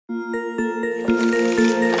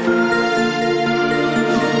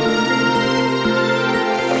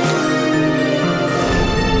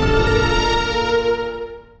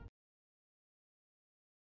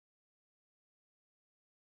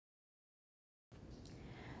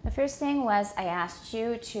The first thing was I asked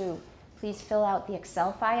you to please fill out the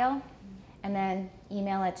Excel file and then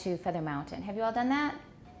email it to Feather Mountain. Have you all done that?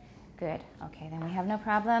 Good. Okay, then we have no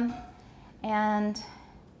problem. And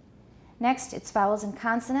next, it's vowels and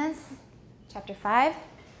consonants, chapter 5.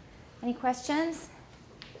 Any questions?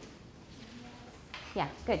 Yeah,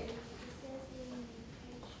 good.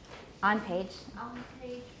 On page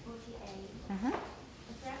 48. Uh-huh.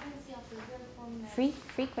 The frequency of the third format.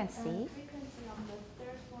 Frequency. Frequency of the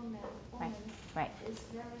third format Right. is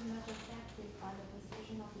very much affected by the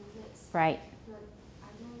position of the lips. Right. But I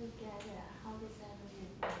don't really get it. How does that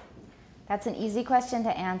relate? That's an easy question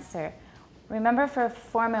to answer. Remember for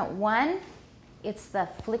format 1, it's the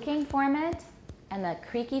flicking format and the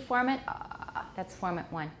creaky format. That's format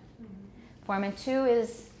 1. Format 2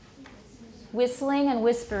 is whistling and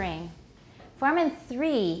whispering. Format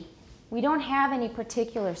 3, we don't have any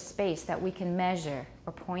particular space that we can measure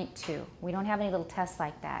or point to. We don't have any little tests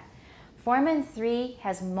like that. Format 3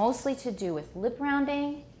 has mostly to do with lip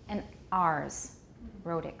rounding and R's,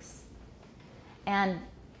 rhotics. And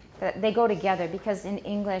they go together because in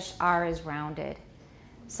English, R is rounded.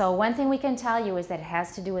 So one thing we can tell you is that it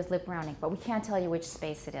has to do with lip rounding, but we can't tell you which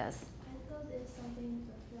space it is. I thought it's something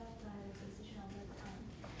affected by the position of the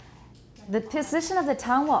tongue. The position of the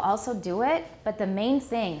tongue will also do it, but the main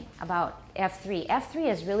thing about F3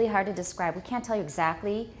 is really hard to describe. We can't tell you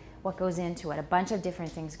exactly what goes into it. A bunch of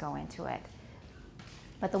different things go into it.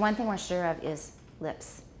 But the one thing we're sure of is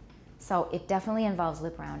lips. So it definitely involves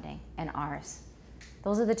lip rounding and R's.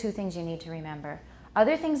 Those are the two things you need to remember.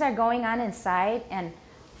 Other things are going on inside, and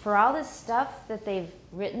for all this stuff that they've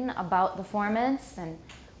written about the formants, and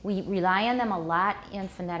we rely on them a lot in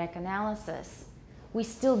phonetic analysis, we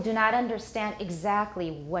still do not understand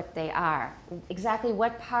exactly what they are, exactly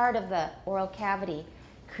what part of the oral cavity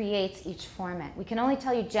creates each format. We can only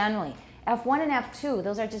tell you generally. F1 and F2,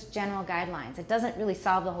 those are just general guidelines. It doesn't really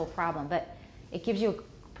solve the whole problem, but it gives you a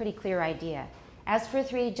pretty clear idea. As for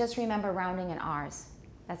 3, just remember rounding and R's.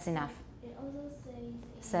 That's enough. It also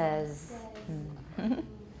Says page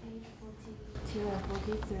 42 and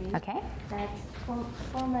 43 okay. that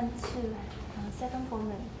format 2, second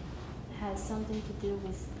format, has something to do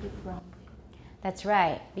with lip rounding. That's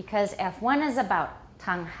right, because F1 is about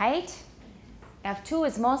tongue height. F2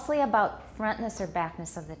 is mostly about frontness or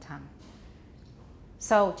backness of the tongue.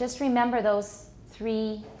 So just remember those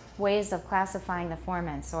 3 ways of classifying the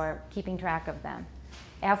formants or keeping track of them.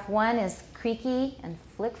 F1 is creaky and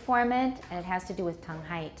flick formant, and it has to do with tongue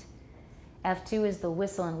height. F2 is the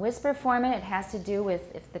whistle and whisper formant. It has to do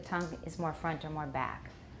with if the tongue is more front or more back.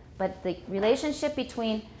 But the relationship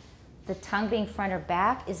between the tongue being front or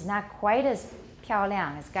back is not quite as 漂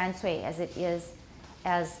亮, as 干脆, as it is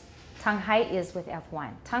as tongue height is with F1.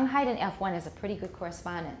 Tongue height in F1 is a pretty good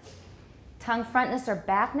correspondence. Tongue frontness or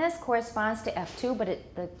backness corresponds to F2, but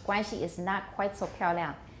the 关系 is not quite so 漂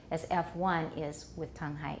亮 as F1 is with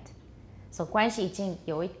tongue height. So 关系已经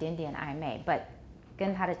有一点点暧昧, but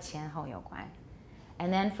跟它的前后有关.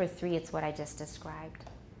 And then for 3, it's what I just described.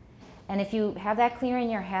 And if you have that clear in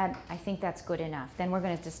your head, I think that's good enough. Then we're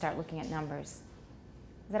going to just start looking at numbers.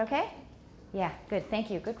 Is that okay? Yeah, good. Thank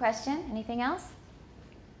you. Good question. Anything else?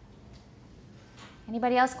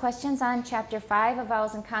 Anybody else questions on chapter 5 of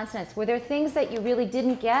vowels and consonants? Were there things that you really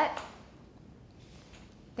didn't get?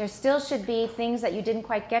 There still should be things that you didn't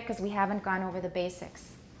quite get because we haven't gone over the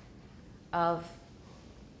basics of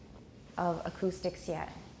acoustics yet.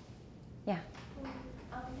 Yeah?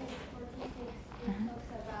 On page 46, it talks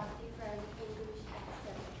about different English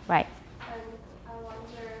accents. Right. And I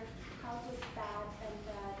wonder, how does bad and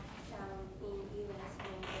bad sound in U.S.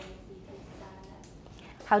 northern cities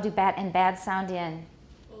dialect? How do bat and bad sound in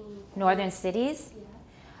northern cities?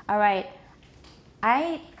 Yeah. All right.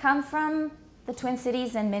 I come from the Twin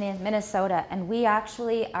Cities in Minnesota, and we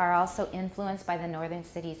actually are also influenced by the northern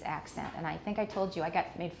cities accent. And I think I told you I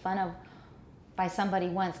got made fun of by somebody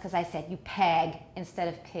once because I said you peg instead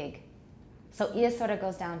of pig. So I sort of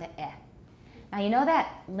goes down to eh. Now you know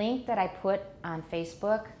that link that I put on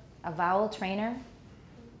Facebook, a vowel trainer,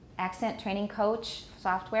 accent training coach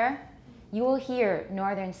software? You will hear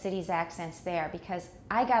northern cities accents there because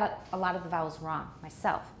I got a lot of the vowels wrong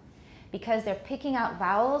myself. Because they're picking out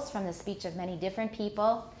vowels from the speech of many different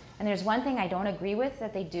people. And there's one thing I don't agree with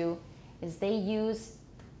that they do, is they use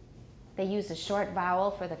a short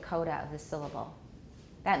vowel for the coda of the syllable.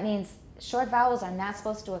 That means short vowels are not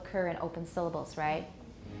supposed to occur in open syllables, right?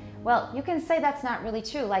 Well, you can say that's not really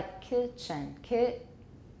true, like kitchen,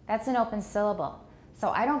 that's an open syllable. So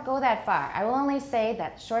I don't go that far. I will only say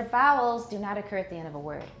that short vowels do not occur at the end of a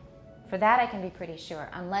word. For that I can be pretty sure,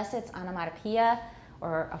 unless it's onomatopoeia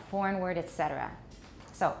or a foreign word, etc.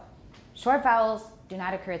 So short vowels do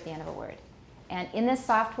not occur at the end of a word. And in this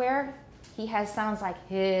software, he has sounds like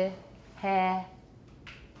h, he,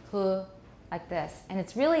 hu, like this. And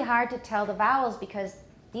it's really hard to tell the vowels because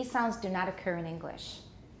these sounds do not occur in English.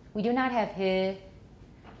 We do not have h.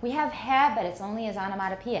 We have he, but it's only as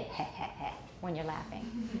onomatopoeia, he, when you're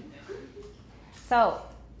laughing. So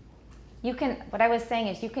you can, what I was saying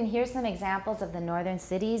is you can hear some examples of the northern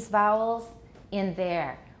cities vowels in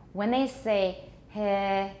there. When they say he,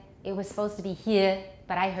 it was supposed to be he,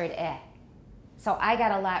 but I heard eh. So I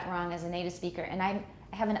got a lot wrong as a native speaker, and I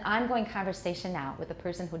have an ongoing conversation now with the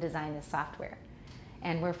person who designed this software.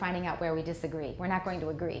 And we're finding out where we disagree. We're not going to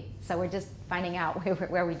agree, so we're just finding out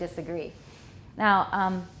where we disagree.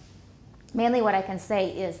 Now, mainly what I can say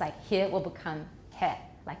is like he will become he.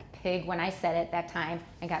 Like pig, when I said it that time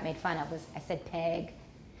and got made fun of, was I said peg.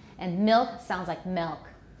 And milk sounds like milk.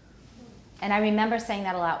 And I remember saying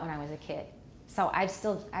that a lot when I was a kid. So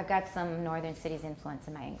I've got some northern cities influence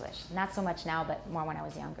in my English. Not so much now, but more when I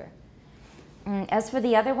was younger. As for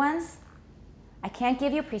the other ones, I can't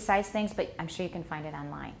give you precise things, but I'm sure you can find it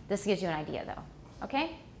online. This gives you an idea, though.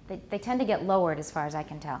 Okay? They tend to get lowered as far as I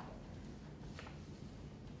can tell.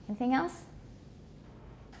 Anything else?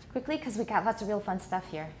 Quickly, because we got lots of real fun stuff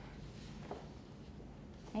here.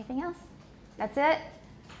 Anything else? That's it?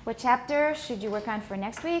 What chapter should you work on for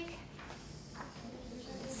next week?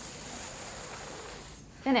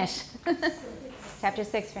 Finish. Chapter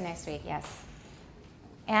 6 for next week, yes.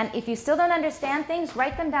 And if you still don't understand things,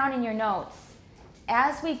 write them down in your notes.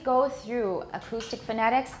 As we go through acoustic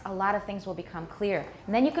phonetics, a lot of things will become clear.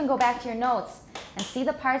 And then you can go back to your notes and see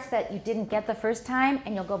the parts that you didn't get the first time,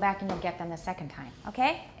 and you'll go back and you'll get them the second time.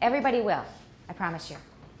 Okay? Everybody will. I promise you.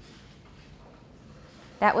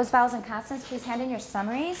 That was vowels and consonants. Please hand in your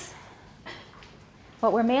summaries.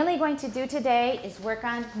 What we're mainly going to do today is work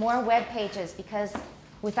on more web pages, because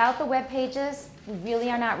without the web pages, we really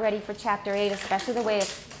are not ready for Chapter 8, especially the way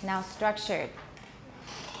it's now structured.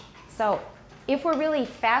 So if we're really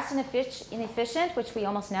fast and efficient, which we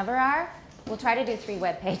almost never are, we'll try to do 3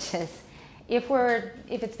 web pages. If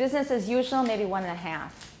it's business as usual, maybe 1.5.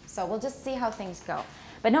 So we'll just see how things go.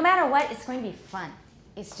 But no matter what, it's going to be fun.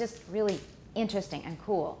 It's just really interesting and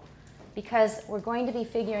cool, because we're going to be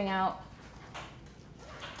figuring out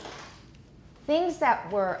things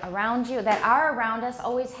that were around you, that are around us,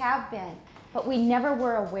 always have been, but we never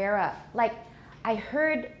were aware of. Like, I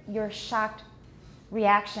heard your shocked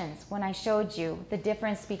reactions when I showed you the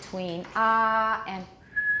difference between ah and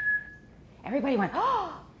everybody went,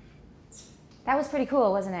 oh! That was pretty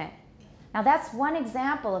cool, wasn't it? Now that's one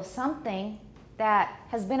example of something that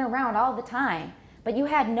has been around all the time, but you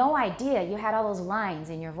had no idea you had all those lines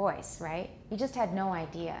in your voice, right? You just had no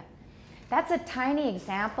idea. That's a tiny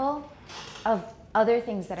example of other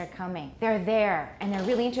things that are coming. They're there, and they're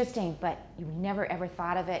really interesting, but you never ever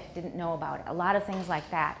thought of it, didn't know about it. A lot of things like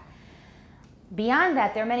that. Beyond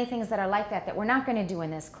that, there are many things that are like that that we're not going to do in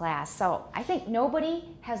this class. So I think nobody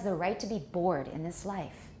has the right to be bored in this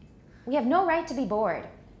life. We have no right to be bored.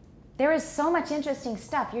 There is so much interesting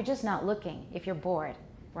stuff. You're just not looking if you're bored,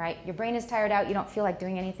 right? Your brain is tired out. You don't feel like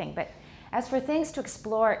doing anything. But as for things to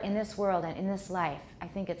explore in this world and in this life, I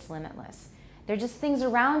think it's limitless. They're just things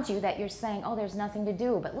around you that you're saying, oh, there's nothing to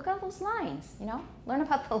do. But look at all those lines, you know? Learn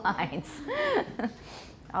about the lines.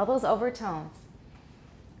 All those overtones.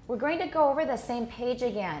 We're going to go over the same page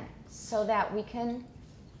again so that we can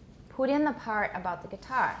put in the part about the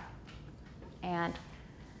guitar. And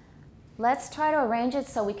let's try to arrange it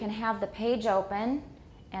so we can have the page open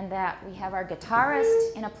and that we have our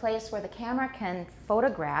guitarist in a place where the camera can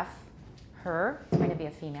photograph her. It's going to be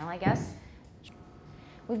a female, I guess.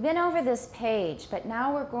 We've been over this page, but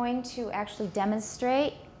now we're going to actually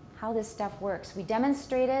demonstrate how this stuff works. We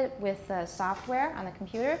demonstrated with the software on the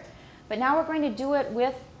computer, but now we're going to do it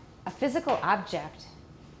with a physical object.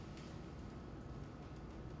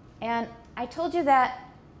 And I told you that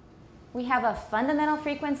we have a fundamental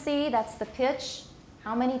frequency, that's the pitch,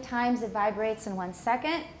 how many times it vibrates in 1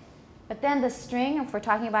 second. But then the string, if we're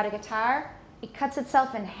talking about a guitar, it cuts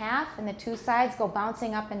itself in half and the 2 sides go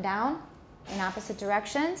bouncing up and down in opposite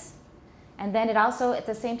directions. And then it also, at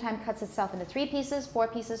the same time, cuts itself into 3 pieces, 4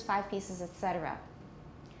 pieces, 5 pieces, etc.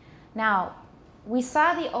 Now, we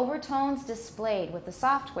saw the overtones displayed with the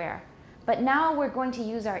software, but now we're going to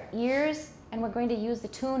use our ears and we're going to use the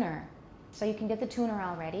tuner. So you can get the tuner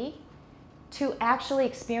already to actually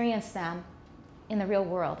experience them in the real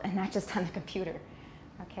world and not just on the computer.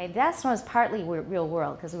 Okay, this one was partly real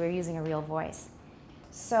world because we were using a real voice.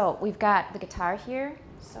 So we've got the guitar here.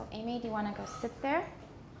 So Amy, do you want to go sit there?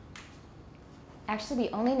 Actually, we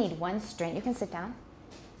only need one string. You can sit down.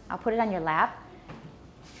 I'll put it on your lap.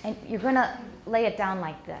 And you're going to lay it down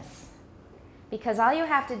like this. Because all you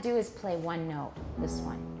have to do is play one note, this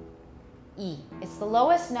one, E. It's the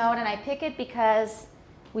lowest note, and I pick it because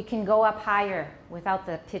we can go up higher without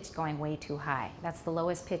the pitch going way too high. That's the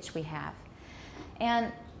lowest pitch we have.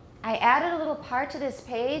 And I added a little part to this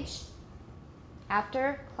page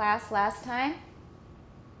after class last time.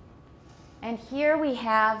 And here we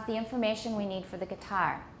have the information we need for the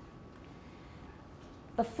guitar.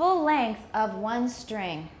 The full length of one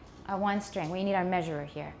string, we need our measurer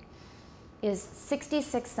here, is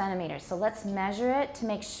 66 centimeters. So let's measure it to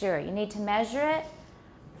make sure. You need to measure it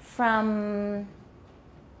from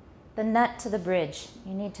the nut to the bridge.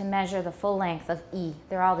 You need to measure the full length of E.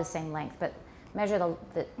 They're all the same length, but measure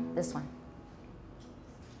this one.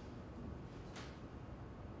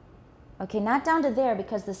 Okay, not down to there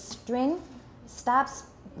because the string stops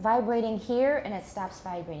vibrating here and it stops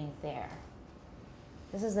vibrating there.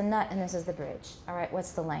 This is the nut and this is the bridge. All right,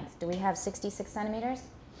 what's the length? Do we have 66 centimeters?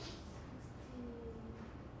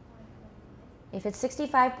 If it's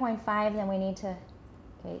 65.5, then we need to,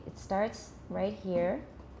 okay, it starts right here.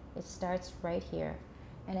 It starts right here.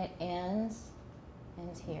 And it ends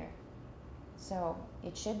here. So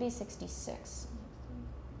it should be 66.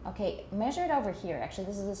 Okay, measure it over here. Actually,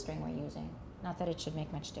 this is the string we're using. Not that it should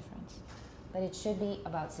make much difference. But it should be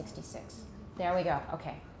about 66. There we go.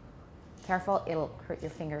 Okay. Careful, it'll hurt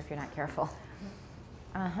your finger if you're not careful.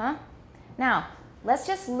 Now, let's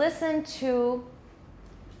just listen to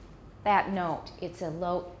that note. It's a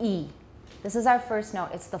low E. This is our first note.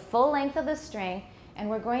 It's the full length of the string, and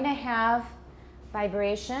we're going to have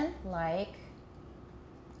vibration like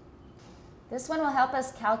this one will help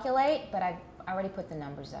us calculate, but I've already put the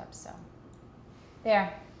numbers up, so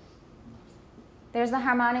there. There's the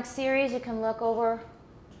harmonic series. You can look over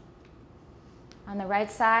on the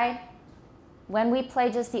right side. When we play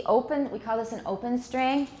just the open, we call this an open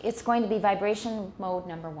string, it's going to be vibration mode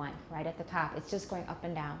number 1, right at the top. It's just going up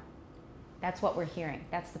and down. That's what we're hearing.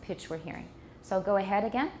 That's the pitch we're hearing. So go ahead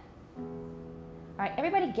again. All right,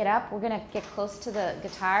 everybody get up. We're going to get close to the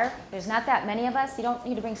guitar. There's not that many of us. You don't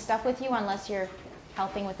need to bring stuff with you unless you're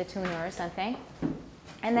helping with the tuner or something.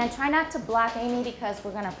 And then try not to block Amy because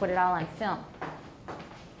we're going to put it all on film.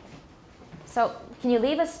 So can you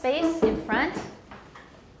leave a space in front?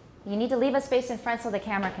 You need to leave a space in front so the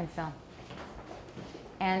camera can film.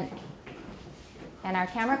 And our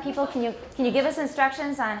camera people, can you give us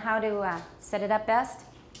instructions on how to set it up best?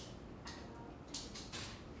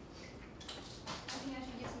 I think I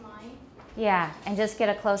should use mine. Yeah, and just get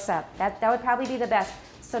a close-up. That would probably be the best.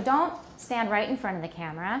 So don't stand right in front of the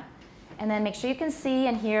camera. And then make sure you can see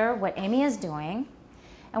and hear what Amy is doing.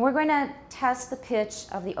 And we're going to test the pitch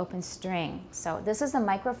of the open string. So this is the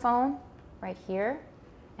microphone right here.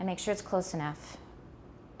 And make sure it's close enough.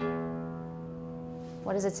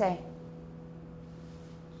 What does it say?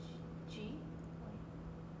 G?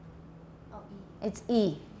 Oh, E. It's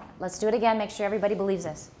E. Let's do it again. Make sure everybody believes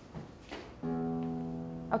this.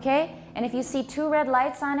 Okay? And if you see 2 red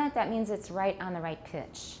lights on it, that means it's right on the right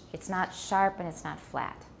pitch. It's not sharp and it's not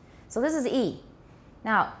flat. So this is E.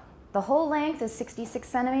 Now, the whole length is 66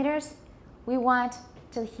 centimeters. We want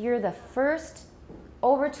to hear the first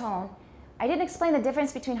overtone. I didn't explain the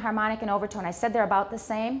difference between harmonic and overtone. I said they're about the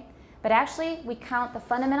same, but actually we count the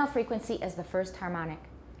fundamental frequency as the first harmonic.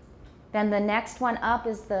 Then the next one up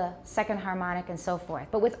is the second harmonic and so forth.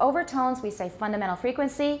 But with overtones, we say fundamental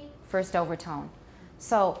frequency, first overtone.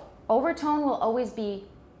 So overtone will always be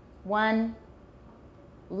one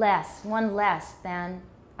less than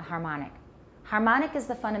a harmonic. Harmonic is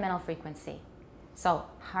the fundamental frequency. So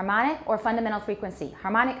harmonic or fundamental frequency.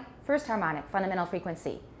 Harmonic, first harmonic, fundamental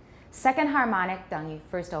frequency. Second harmonic, down you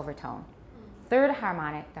first overtone. Third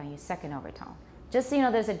harmonic, down you second overtone. Just so you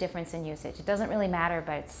know there's a difference in usage. It doesn't really matter,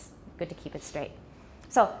 but it's good to keep it straight.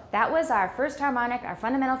 So that was our first harmonic, our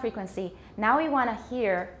fundamental frequency. Now we want to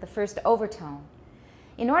hear the first overtone.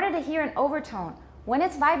 In order to hear an overtone, when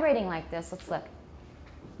it's vibrating like this, let's look.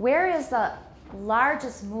 Where is the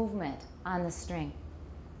largest movement on the string?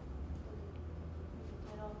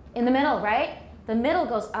 In the middle, right? The middle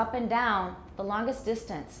goes up and down the longest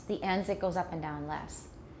distance. The ends, it goes up and down less.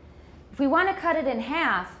 If we want to cut it in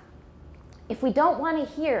half, if we don't want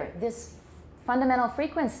to hear this fundamental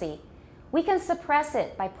frequency, we can suppress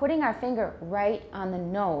it by putting our finger right on the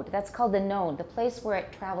node. That's called the node, the place where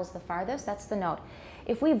it travels the farthest. That's the node.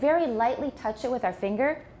 If we very lightly touch it with our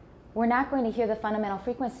finger, we're not going to hear the fundamental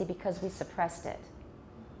frequency because we suppressed it.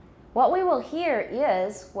 What we will hear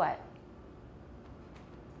is what?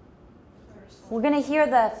 We're going to hear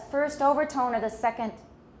the first overtone or the second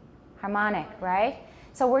harmonic, right?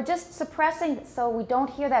 So we're just suppressing so we don't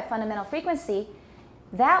hear that fundamental frequency.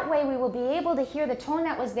 That way we will be able to hear the tone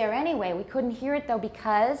that was there anyway. We couldn't hear it though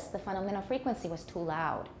because the fundamental frequency was too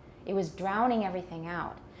loud. It was drowning everything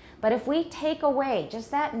out. But if we take away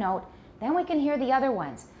just that note, then we can hear the other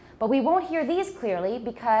ones. But we won't hear these clearly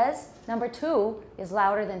because number 2 is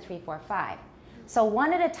louder than 3, 4, 5. So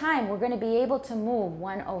one at a time, we're going to be able to move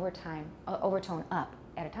one overtone up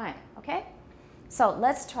at a time, okay? So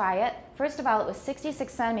let's try it. First of all, it was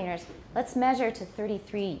 66 centimeters. Let's measure to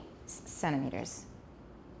 33 centimeters.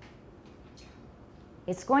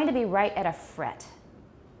 It's going to be right at a fret.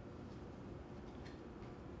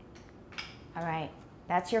 All right,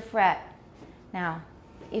 that's your fret. Now,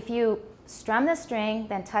 if you strum the string,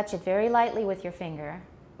 then touch it very lightly with your finger.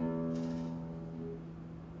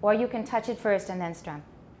 Or you can touch it first and then strum.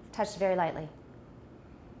 Touch very lightly.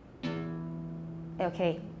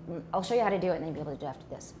 Okay, I'll show you how to do it and then you'll be able to do it after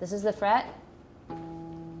this. This is the fret.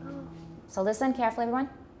 So listen carefully, everyone.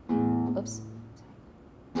 Oops.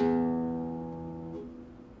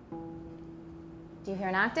 Do you hear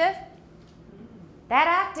an octave? That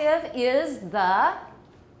octave is the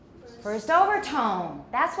first overtone.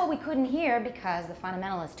 That's what we couldn't hear because the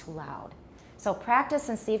fundamental is too loud. So practice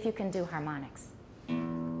and see if you can do harmonics.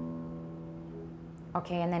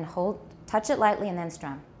 Okay, and then touch it lightly and then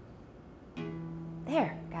strum.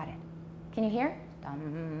 There, got it. Can you hear?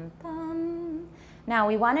 Dum, dum. Now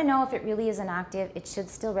we want to know if it really is an octave. It should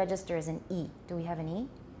still register as an E. Do we have an E?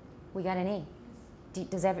 We got an E.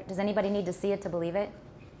 Does anybody need to see it to believe it?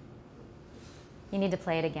 You need to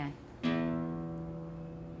play it again.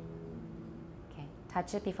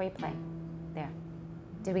 Touch it before you play. There.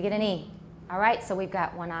 Did we get an E? All right, so we've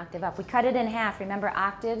got one octave up. We cut it in half. Remember,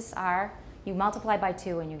 octaves are, you multiply by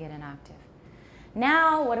 2 and you get an octave.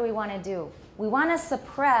 Now, what do we want to do? We want to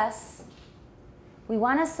suppress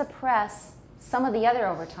some of the other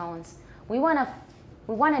overtones. We want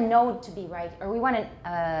a node to be right, or we want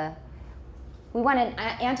an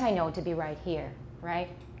antinode to be right here, right?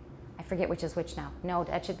 I forget which is which now. Node,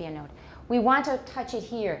 that should be a node. We want to touch it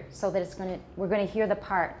here so that we're going to hear the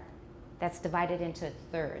part that's divided into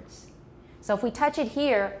thirds. So if we touch it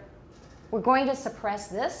here, we're going to suppress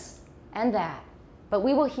this and that. But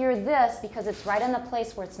we will hear this because it's right in the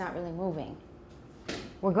place where it's not really moving.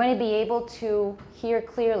 We're going to be able to hear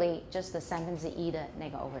clearly just the 7Z E to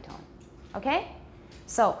nega overtone. Okay?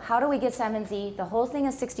 So how do we get 7Z? The whole thing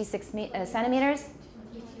is 66 centimeters?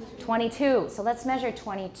 22. So let's measure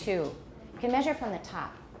 22. You can measure from the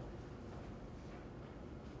top.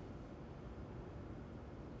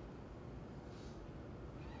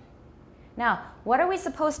 Now, what are we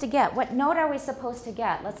supposed to get? What note are we supposed to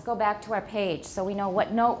get? Let's go back to our page so we know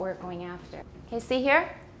what note we're going after. Okay, see here?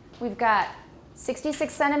 We've got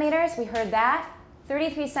 66 centimeters, we heard that.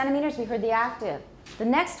 33 centimeters, we heard the octave. The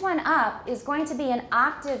next one up is going to be an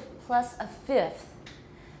octave plus a fifth.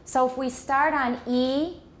 So if we start on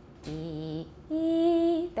E, E,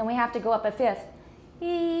 E, then we have to go up a fifth. E,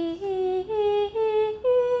 E, E,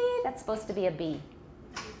 E, that's supposed to be a B.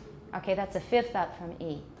 Okay, that's a fifth up from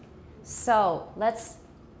E. So let's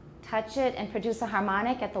touch it and produce a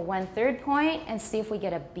harmonic at the 1/3 point and see if we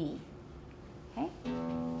get a B. Okay?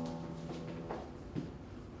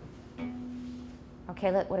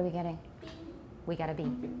 Okay, what are we getting? We got a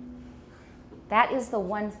B. That is the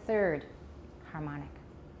 1/3 harmonic.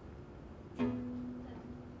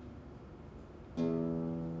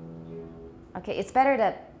 Okay, it's better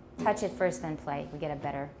to touch it first then play. We get a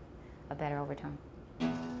better overtone.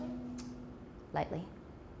 Lightly.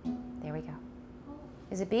 There we go.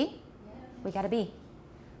 Is it B? Yeah. We got a B.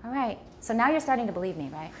 All right. So now you're starting to believe me,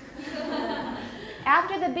 right?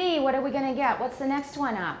 After the B, what are we going to get? What's the next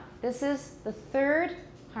one up? This is the 3rd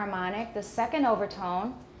harmonic, the 2nd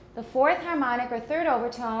overtone. The 4th harmonic or 3rd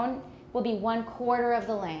overtone will be 1/4 of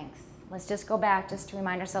the length. Let's just go back just to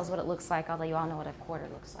remind ourselves what it looks like, although you all know what a quarter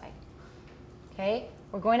looks like. Okay?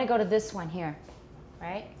 We're going to go to this one here,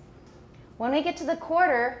 right? When we get to the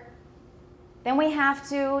quarter, then we have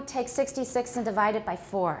to take 66 and divide it by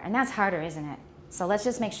 4. And that's harder, isn't it? So let's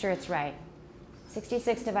just make sure it's right.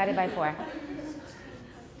 66 divided by 4.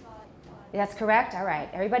 That's correct? All right.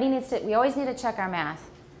 Everybody needs to, we always need to check our math.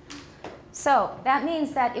 So that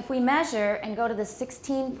means that if we measure and go to the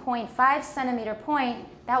 16.5 centimeter point,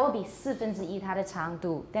 that will be 1/4它的长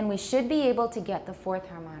度. Then we should be able to get the 4th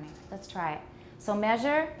harmonic. Let's try it. So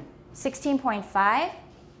measure 16.5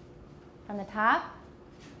 from the top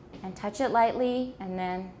and touch it lightly and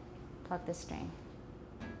then pluck the string.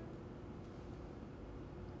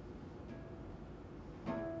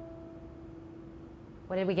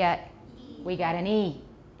 What did we get? E. We got an E.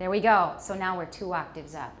 There we go. So now we're 2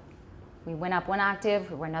 octaves up. We went up 1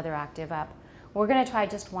 octave, we're another octave up. We're going to try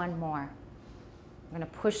just one more. We're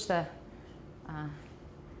going to push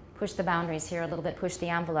the boundaries here a little bit, push the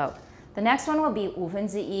envelope. The next one will be 五分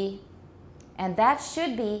之一, and that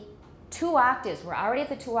should be 2 octaves. We're already at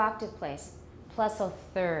the 2 octave place, plus a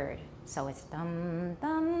third. So it's dum,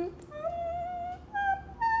 dum, dum.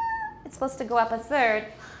 It's supposed to go up a third.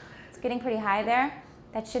 It's getting pretty high there.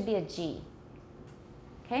 That should be a G.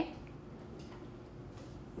 Okay?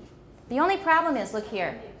 The only problem is, look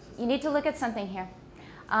here. You need to look at something here.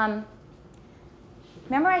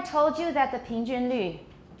 Remember I told you that the 平均律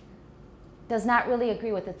does not really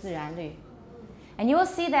agree with the 自然律. And you will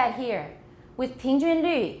see that here. With 平均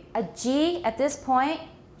律, a G at this point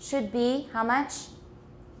should be how much?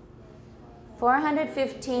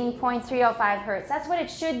 415.305 hertz. That's what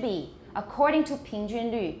it should be, according to 平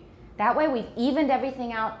均律. That way we've evened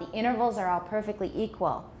everything out. The intervals are all perfectly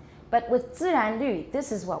equal. But with 自然律,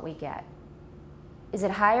 this is what we get. Is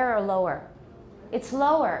it higher or lower? It's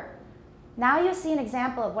lower. Now you see an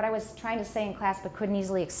example of what I was trying to say in class but couldn't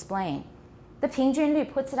easily explain. The 平均律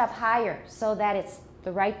puts it up higher so that it's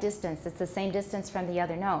the right distance. It's the same distance from the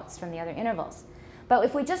other notes, from the other intervals. But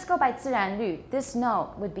if we just go by 自然律, this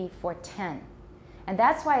note would be 410. And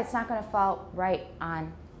that's why it's not going to fall right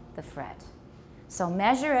on the fret. So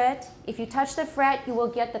measure it. If you touch the fret, you will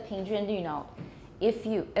get the 平均律 note. If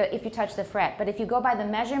you touch the fret. But if you go by the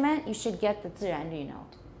measurement, you should get the 自然律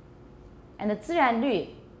note. And the 自然律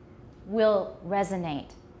will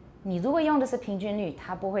resonate. 你如果用的是平均律，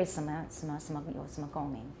它不会有什么共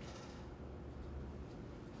鸣。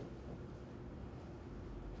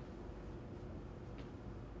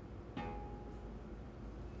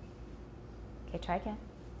Okay, try again.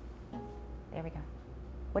 There we go.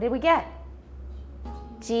 What did we get?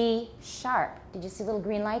 G sharp. Did you see a little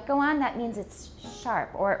green light go on? That means it's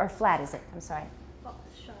sharp, or flat, is it? I'm sorry. Oh,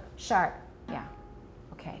 sharp. Sharp, yeah.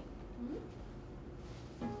 Okay.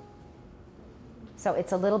 So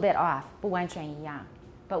it's a little bit off, 不完全一样.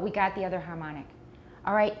 But we got the other harmonic.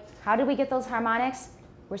 All right, how did we get those harmonics?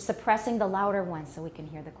 We're suppressing the louder ones so we can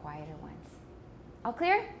hear the quieter ones. All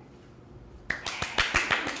clear?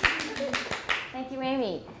 Thank you,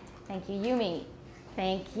 Amy. Thank you, Yumi.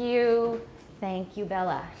 Thank you. Thank you,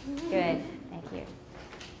 Bella. Good. Thank you.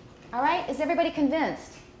 All right, is everybody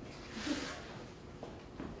convinced?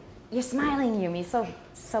 You're smiling, Yumi, so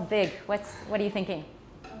big. What are you thinking?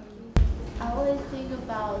 I always think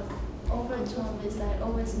about overtone is I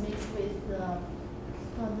always mix with the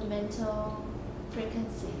fundamental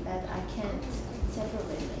frequency that I can't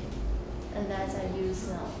separate it. Unless I use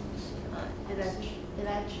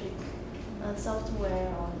electric software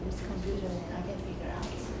or use computer, and I can figure out.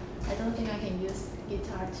 I don't think I can use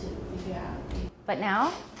guitar to figure out. But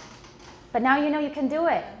now you know you can do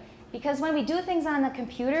it. Because when we do things on the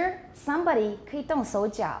computer, somebody 可以动手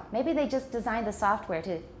脚. Maybe they just designed the software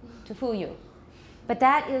to fool you. But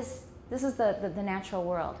this is the natural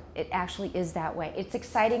world. It actually is that way. It's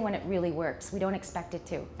exciting when it really works. We don't expect it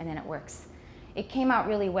to, and then it works. It came out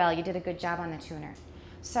really well. You did a good job on the tuner.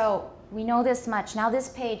 So we know this much. Now this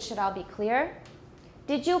page should all be clear.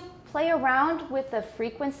 Did you play around with the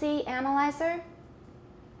frequency analyzer?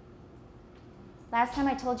 Last time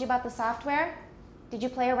I told you about the software? Did you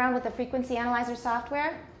play around with the frequency analyzer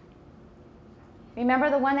software? Remember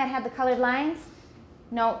the one that had the colored lines?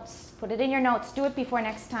 Notes. Put it in your notes. Do it before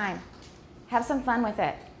next time. Have some fun with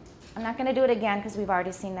it. I'm not going to do it again because we've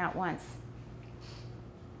already seen that once.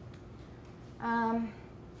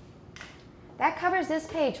 That covers this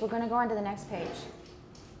page. We're going to go on to the next page.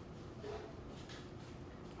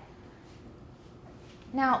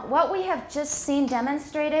 Now, what we have just seen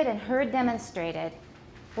demonstrated and heard demonstrated,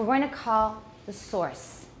 we're going to call the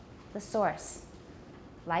source. The source.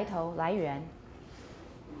 来头,来源.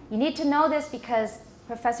 You need to know this because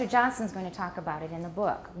Professor Johnson's going to talk about it in the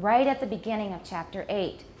book, right at the beginning of chapter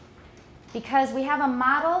 8. Because we have a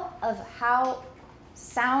model of how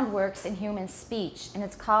sound works in human speech, and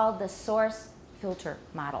it's called the source filter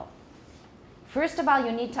model. First of all,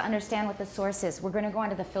 you need to understand what the source is. We're going to go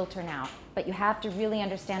into the filter now, but you have to really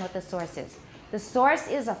understand what the source is. The source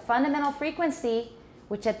is a fundamental frequency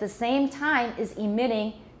which at the same time is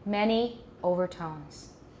emitting many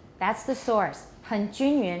overtones. That's the source. 很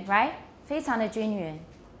均匀, right? 非常的均匀.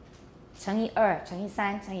 乘以2, 乘以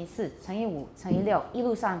3, 乘以4, 乘以5, 乘以6, 一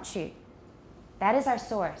路上去. That is our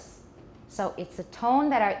source. So it's the tone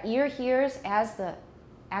that our ear hears as the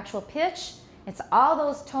actual pitch. It's all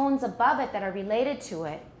those tones above it that are related to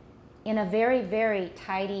it in a very, very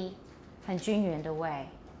tidy, 很均匀的 way,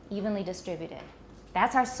 evenly distributed.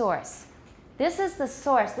 That's our source. This is the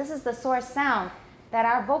source sound that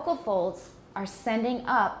our vocal folds are sending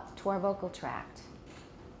up to our vocal tract.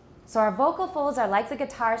 So our vocal folds are like the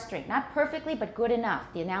guitar string, not perfectly, but good enough.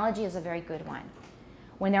 The analogy is a very good one.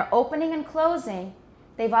 When they're opening and closing,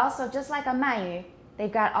 they've also, just like a 鳗鱼,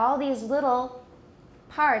 they've got all these little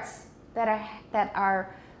parts that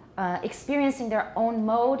are experiencing their own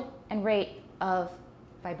mode and rate of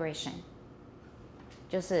vibration.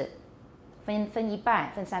 就是分一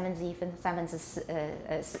半，分三分之一，分三分之四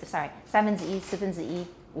三分之一，四分之一，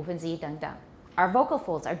五分之一等等。Our vocal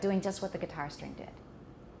folds are doing just what the guitar string did.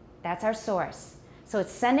 That's our source. So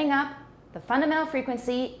it's sending up the fundamental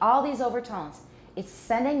frequency, all these overtones. It's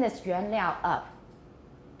sending this 原料 up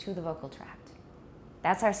to the vocal tract.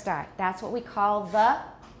 That's our start. That's what we call the,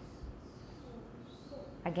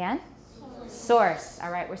 again? Source.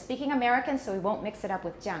 All right, we're speaking American, so we won't mix it up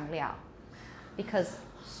with 酱料. Because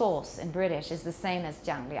sauce in British is the same as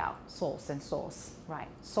酱料, sauce and sauce, right?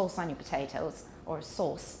 Sauce on your potatoes, or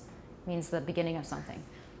sauce means the beginning of something.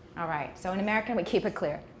 All right, so in American, we keep it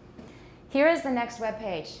clear. Here is the next web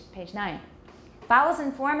page, page 9. Vowels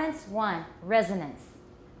and formants, 1, resonance.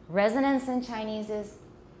 Resonance in Chinese is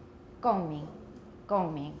共鸣,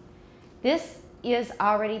 共鸣. This is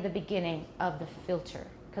already the beginning of the filter,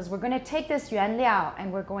 because we're going to take this 原料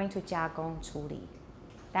and we're going to 加工处理.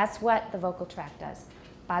 That's what the vocal tract does.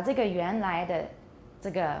 把这个原来的这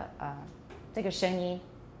个声音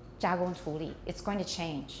加工处理. It's going to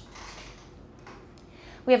change.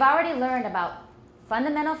 We have already learned about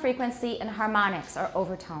fundamental frequency and harmonics, or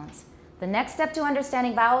overtones. The next step to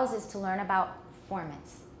understanding vowels is to learn about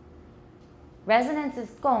formants. Resonance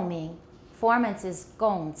is 共鸣, formants is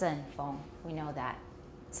共振风. We know that.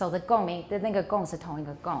 So the 共鸣, 的那个共是同一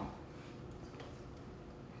个共.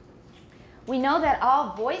 We know that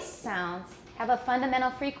all voice sounds have a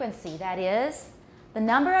fundamental frequency, that is, the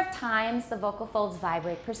number of times the vocal folds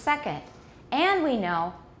vibrate per second. And we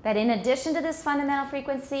know that in addition to this fundamental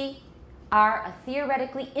frequency are a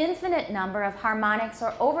theoretically infinite number of harmonics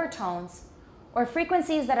or overtones, or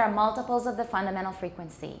frequencies that are multiples of the fundamental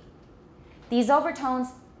frequency. These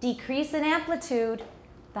overtones decrease in amplitude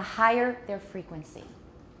the higher their frequency.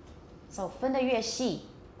 So 分得越细，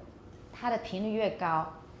它的频率越高，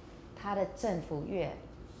它的振幅越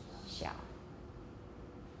小。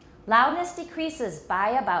Loudness decreases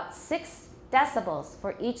by about 6 decibels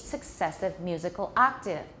for each successive musical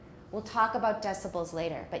octave. We'll talk about decibels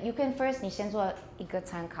later, but you can first 你先做一个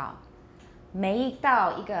参考。每一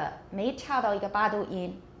跳到一个8度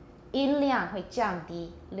音，音量会降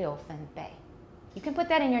低6分贝。You can put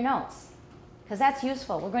that in your notes, because that's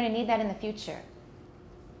useful. We're going to need that in the future.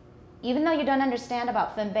 Even though you don't understand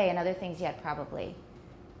about 分贝 and other things yet, probably.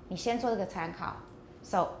 你先做这个参考。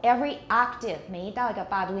So every octave 每一到一个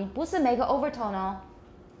8度音，不是每个 overtone 哦，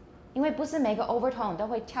因为不是每个 overtone 都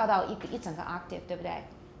会跳到一整个 octave， 对不对？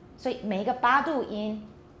所以每一个8度音，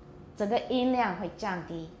整个音量会降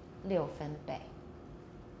低6分贝。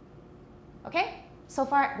Okay? So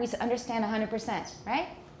far we understand 100%, right?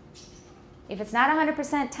 If it's not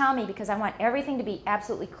 100%, tell me, because I want everything to be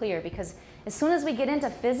absolutely clear, because as soon as we get into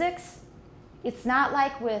physics, it's not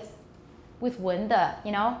like with 文的,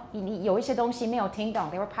 you know, 你有一些东西没有听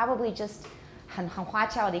懂, they were probably just 很花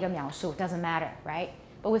俏的一个描述, doesn't matter, right?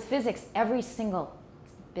 But with physics, every single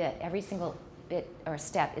bit or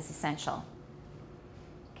step is essential.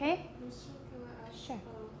 Okay? Sure.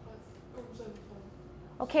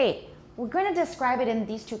 Okay, we're going to describe it in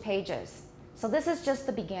these 2 pages. So this is just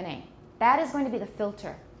the beginning. That is going to be the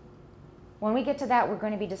filter. When we get to that, we're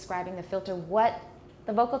going to be describing the filter, what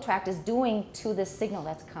the vocal tract is doing to this signal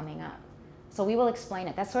that's coming up. So we will explain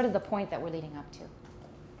it. That's sort of the point that we're leading up to.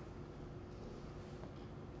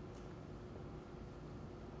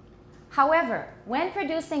 However, when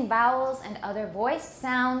producing vowels and other voiced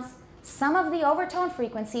sounds, some of the overtone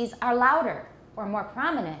frequencies are louder or more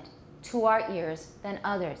prominent to our ears than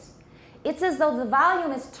others. It's as though the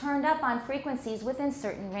volume is turned up on frequencies within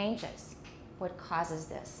certain ranges. What causes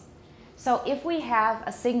this? So if we have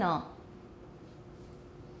a signal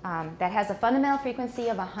that has a fundamental frequency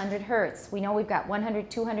of 100 hertz, we know we've got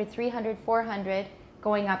 100, 200, 300, 400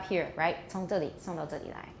 going up here, right? 从这里送到这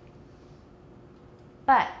里来.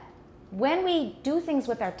 But when we do things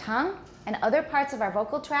with our tongue and other parts of our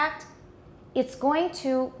vocal tract, it's going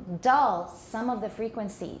to dull some of the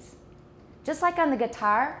frequencies. Just like on the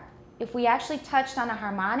guitar, if we actually touched on a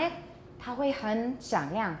harmonic, 它会很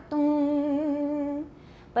响亮, dong.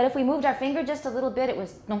 But if we moved our finger just a little bit, it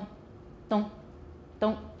was dong, dong,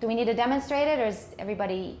 dong. Do we need to demonstrate it, or is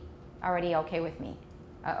everybody already okay with me?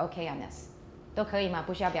 okay on this? 都可以吗？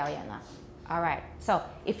不需要表演了。All right. So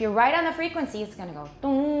if you're right on the frequency, it's going to go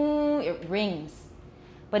dong, it rings.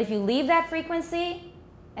 But if you leave that frequency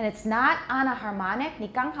and it's not on a harmonic, 你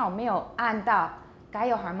刚好没有按到该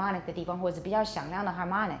有 harmonic 的地方，或者是比较响亮的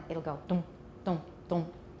harmonic, it'll go dong, dong, dong.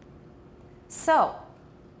 So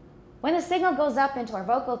when the signal goes up into our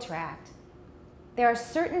vocal tract, there are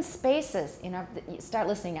certain spaces in our, start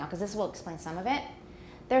listening now because this will explain some of it.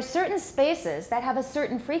 There are certain spaces that have a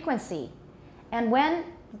certain frequency. And when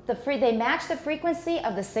they match the frequency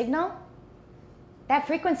of the signal, that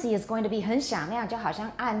frequency is going to be 很响亮，就好像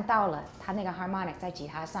按到了它那个 harmonic 在吉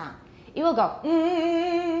他上。It will go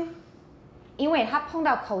因为它碰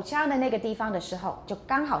到口腔的那个地方的时候，就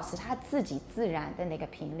刚好是它自己自然的那个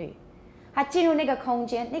频率。它进入那个空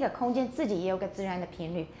间，那个空间自己也有个自然的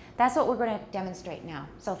频率。That's what we're going to demonstrate now.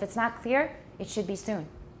 So if it's not clear, it should be soon.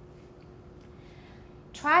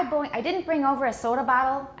 Try blowing. I didn't bring over a soda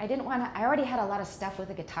bottle. I didn't want to. I already had a lot of stuff with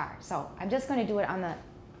the guitar, so I'm just going to do it on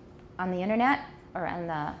the internet or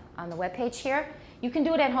on the web page here. You can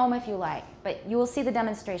do it at home if you like, but you will see the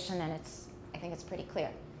demonstration, and I think it's pretty clear.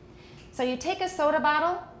 So you take a soda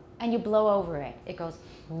bottle and you blow over it. It goes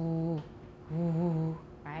ooh, ooh,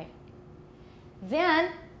 right? Then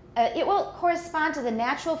it will correspond to the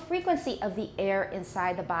natural frequency of the air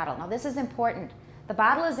inside the bottle. Now this is important. The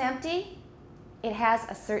bottle is empty. It has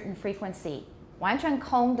a certain frequency. 完全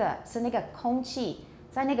空的是那个空气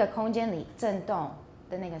在那个空间里震动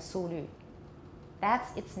的那个速率。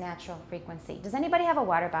That's its natural frequency. Does anybody have a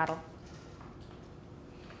water bottle?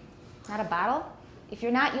 Not a bottle? If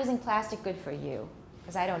you're not using plastic, good for you.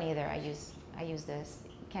 Because I don't either. I use this.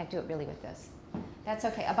 You can't do it really with this. That's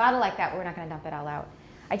okay. A bottle like that, we're not going to dump it all out.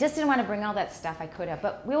 I just didn't want to bring all that stuff. I could have,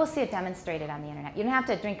 but we will see it demonstrated on the internet. You don't have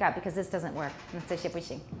to drink up because this doesn't work.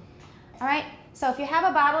 All right? So if you have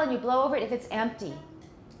a bottle and you blow over it, if it's empty,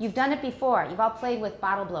 you've done it before. You've all played with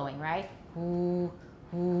bottle blowing, right? Ooh,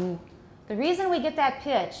 ooh. The reason we get that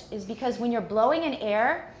pitch is because when you're blowing in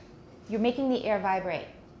air, you're making the air vibrate.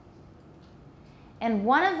 And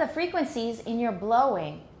one of the frequencies in your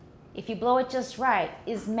blowing, if you blow it just right,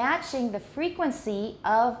 is matching the frequency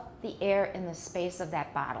of the air in the space of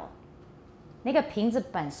that bottle. 那个瓶子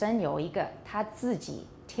本身有一个它自己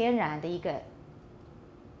天然的一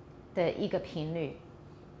个频率，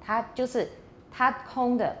它就是它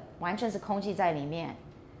空的，完全是空气在里面，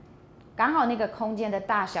刚好那个空间的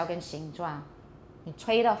大小跟形状，你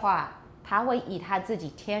吹的话，它会以它自己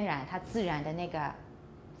天然、它自然的那个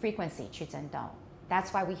frequency 去震动。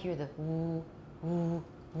That's why we hear the woo, woo,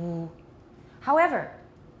 woo. However,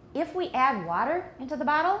 if we add water into the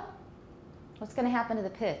bottle, what's going to happen to the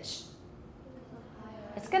pitch?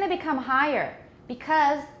 It's going to become higher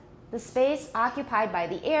because the space occupied by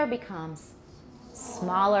the air becomes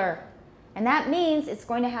smaller. And that means it's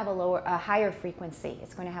going to have a higher frequency.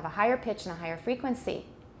 It's going to have a higher pitch and a higher frequency.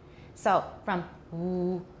 So from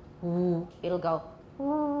woo, woo, it'll go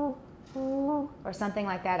woo, woo, or something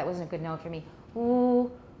like that. That wasn't a good note for me. Woo,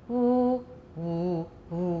 woo, woo,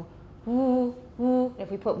 woo, woo, woo. If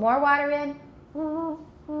we put more water in, woo,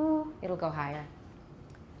 woo, it'll go higher.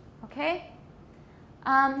 Okay?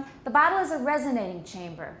 The bottle is a resonating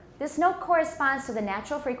chamber. This note corresponds to the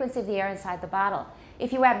natural frequency of the air inside the bottle.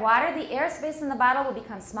 If you add water, the air space in the bottle will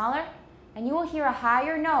become smaller, and you will hear a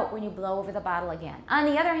higher note when you blow over the bottle again. On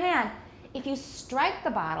the other hand, if you strike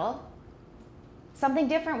the bottle, something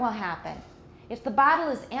different will happen. If the bottle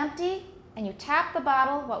is empty and you tap the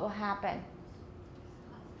bottle, what will happen?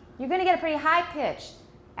 You're going to get a pretty high pitch.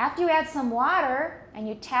 After you add some water and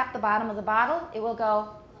you tap the bottom of the bottle, it will go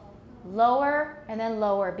lower and then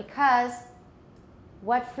lower because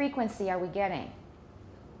what frequency are we getting?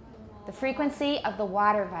 The frequency of the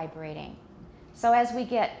water vibrating. So as we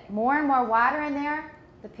get more and more water in there,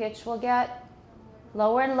 the pitch will get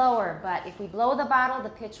lower and lower. But if we blow the bottle, the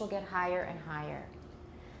pitch will get higher and higher.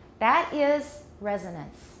 That is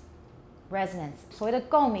resonance. Resonance. 所谓的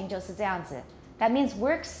共鸣就是这样子. That means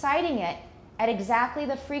we're exciting it at exactly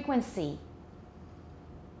the frequency,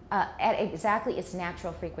 at exactly its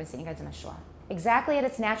natural frequency. 应该这么说. Exactly at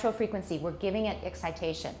its natural frequency, we're giving it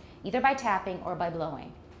excitation, either by tapping or by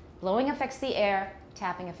blowing. Blowing affects the air,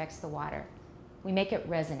 tapping affects the water. We make it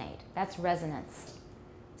resonate. That's resonance.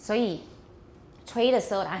 所以吹的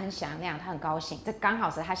时候它很响亮，它很高兴，这刚好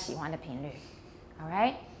是它喜欢的频率. All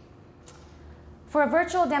right? For a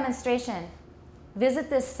virtual demonstration, visit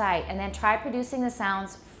this site and then try producing the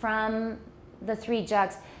sounds from the 3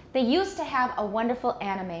 jugs. They used to have a wonderful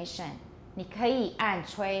animation. 你可以按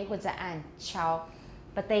吹或者按敲,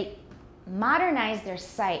 but they modernized their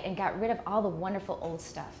site and got rid of all the wonderful old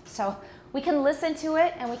stuff. So we can listen to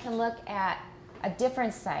it and we can look at a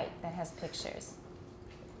different site that has pictures.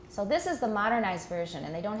 So this is the modernized version,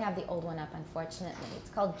 and they don't have the old one up, unfortunately. It's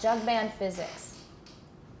called Jug Band Physics.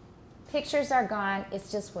 Pictures are gone,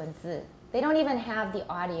 it's just 文字. They don't even have the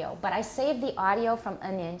audio, but I saved the audio from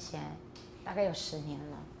 2年前，大概有10年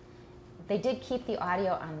了. They did keep the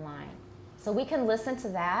audio online. So we can listen to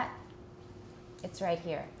that. It's right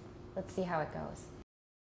here. Let's see how it goes.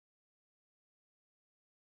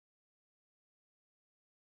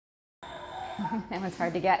 That one's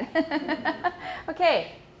hard to get.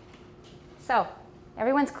 Okay, so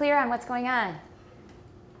everyone's clear on what's going on?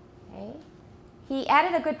 Okay. He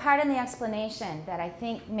added a good part in the explanation that I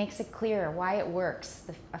think makes it clearer why it works,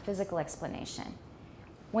 a physical explanation.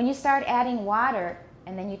 When you start adding water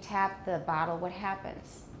and then you tap the bottle, what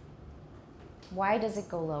happens? Why does it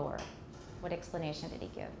go lower? What explanation did he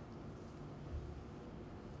give?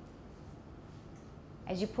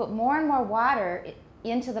 As you put more and more water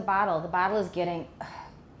into the bottle is getting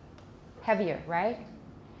heavier, right?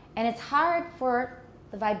 And it's hard for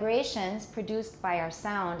the vibrations produced by our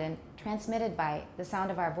sound and transmitted by the sound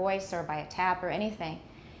of our voice or by a tap or anything.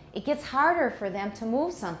 It gets harder for them to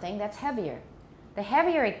move something that's heavier. The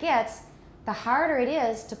heavier it gets, the harder it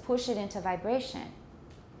is to push it into vibration.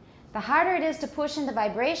 The harder it is to push into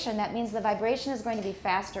vibration, that means the vibration is going to be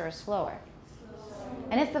faster or slower.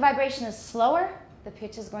 And if the vibration is slower, the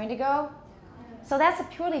pitch is going to go. So that's a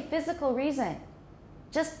purely physical reason.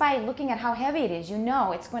 Just by looking at how heavy it is, you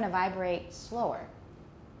know it's going to vibrate slower.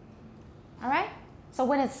 All right? So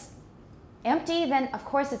when it's empty, then of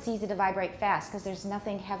course it's easy to vibrate fast because there's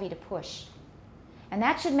nothing heavy to push. And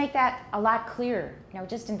that should make that a lot clearer,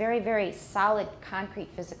 just in very, very solid, concrete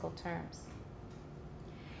physical terms.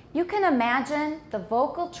 You can imagine the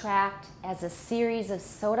vocal tract as a series of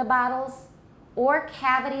soda bottles or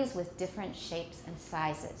cavities with different shapes and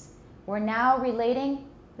sizes. We're now relating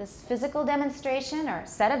this physical demonstration or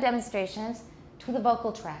set of demonstrations to the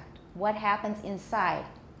vocal tract. What happens inside,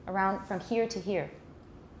 around from here to here.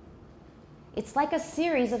 It's like a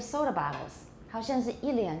series of soda bottles. 好像是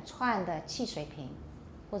一连串的汽水瓶，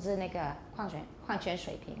或者那个矿泉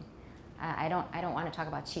水瓶。I don't want to talk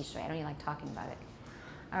about 汽水. I don't even like talking about it.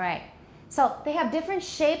 All right. So they have different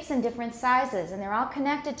shapes and different sizes, and they're all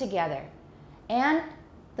connected together. And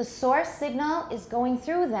the source signal is going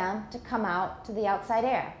through them to come out to the outside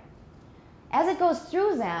air. As it goes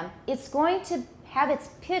through them, it's going to have its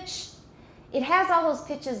pitch. It has all those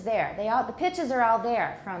pitches there. The pitches are all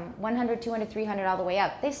there from 100, 200, 300, all the way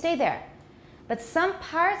up. They stay there. But some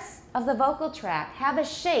parts of the vocal tract have a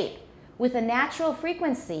shape with a natural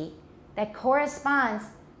frequency that corresponds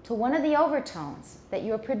to one of the overtones that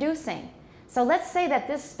you're producing. So let's say that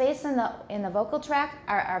this space in the vocal tract,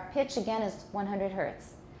 our pitch again is 100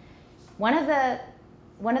 hertz. One of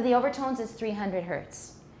the overtones is 300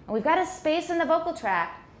 hertz. And we've got a space in the vocal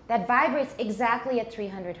tract that vibrates exactly at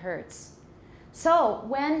 300 hertz. So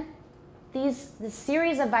when the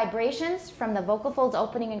series of vibrations from the vocal folds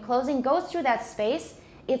opening and closing goes through that space,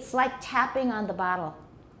 it's like tapping on the bottle.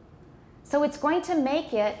 So it's going to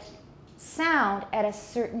make it sound at a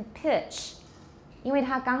certain pitch. 因为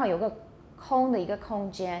它刚好有个空的一个空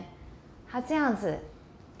间，它这样子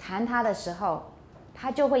弹它的时候，它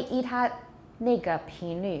就会依它那个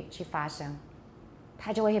频率去发声，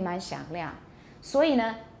它就会蛮响亮。所以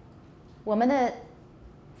呢，我们的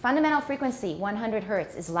fundamental frequency 100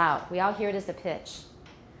 hertz is loud. We all hear it as the pitch.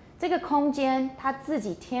 这个空间它自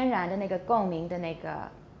己天然的那个共鸣的那个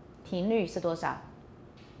频率是多少？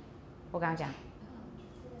我刚刚讲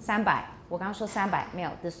300。我刚刚说300，没有。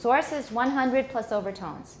The source is 100 plus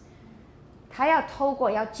overtones. 它要透过、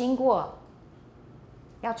要经过、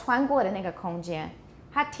要穿过的那个空间，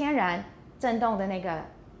它天然振动的那个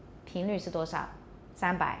频率是多少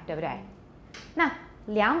？300，对不对？那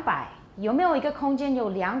200。有没有一个空间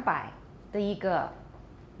有200的一个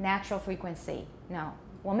natural frequency? No，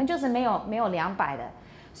 我们就是没有200的，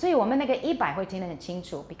所以我们那个100会听得很清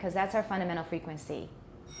楚 because that's our fundamental frequency.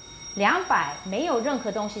 200没有任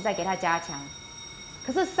何东西再给它加强，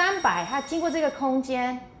可是300它经过这个空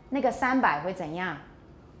间，那个300会怎样？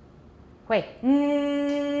会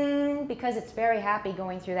because it's very happy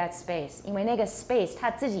going through that space， 因为那个 space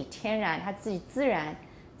它自己天然、它自己自然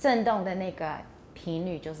振动的那个频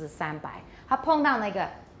率就是300，它碰到那个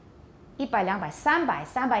100、200、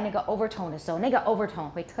300那个 overtone 的时候，那个 overtone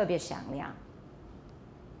会特别响亮。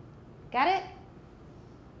Got it?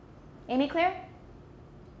 Amy, clear?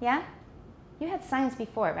 Yeah? You had science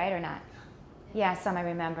before, right, or not? Yeah, some I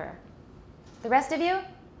remember. The rest of you?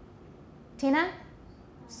 Tina?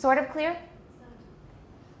 Sort of clear?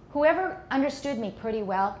 Whoever understood me pretty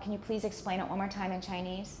well, can you please explain it one more time in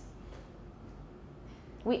Chinese?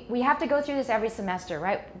 we have to go through this every semester,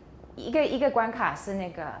 right? 一个关卡是那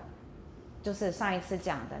个，就是上一次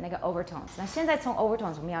讲的那个 overtones。那现在从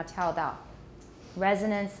overtones 我们要跳到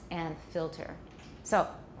resonance and filter. So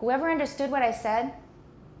whoever understood what I said,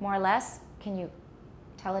 more or less, can you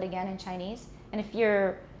tell it again in Chinese? And if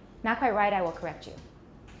you're not quite right, I will correct you.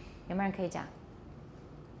 有没有人可以讲?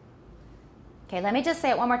 Okay, let me just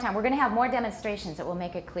say it one more time. We're going to have more demonstrations that will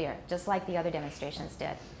make it clear, just like the other demonstrations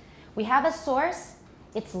did. We have a source.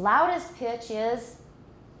 Its loudest pitch is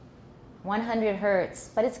 100 hertz,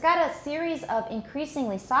 but it's got a series of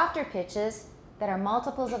increasingly softer pitches that are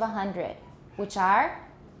multiples of 100, which are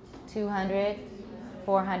 200,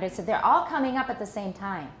 400. So they're all coming up at the same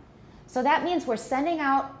time. So that means we're sending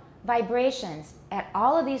out vibrations at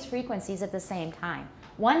all of these frequencies at the same time.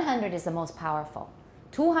 100 is the most powerful.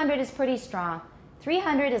 200 is pretty strong.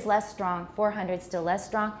 300 is less strong. 400 is still less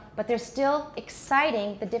strong. But they're still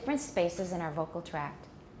exciting the different spaces in our vocal tract.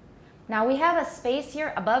 Now we have a space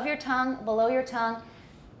here above your tongue, below your tongue.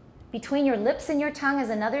 Between your lips and your tongue is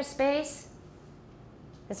another space.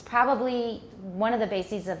 It's probably one of the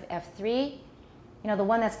bases of F3. You know, the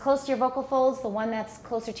one that's close to your vocal folds, the one that's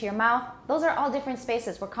closer to your mouth. Those are all different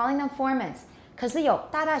spaces. We're calling them formants. 可是有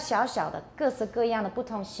大大小小的各式各样的不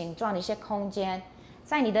同形状的一些空间，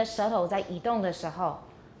在你的舌头在移动的时候，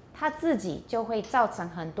它自己就会造成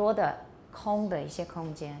很多的空的一些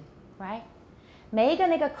空间 ，right？ 每一个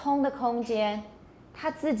那个空的空间，它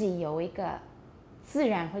自己有一个自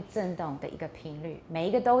然会震动的一个频率，每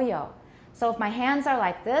一个都有。So if my hands are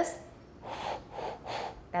like this,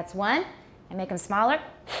 that's one. I make them smaller,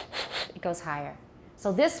 it goes higher.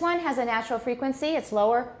 So this one has a natural frequency, it's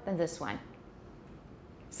lower than this one.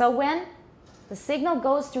 So when the signal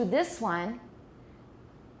goes through this one,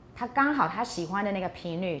 它刚好它喜欢的那个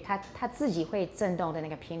频率，它自己会震动的那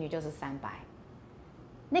个频率就是300。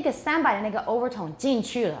那个300的那个 overtone 进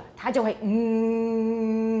去了，它就会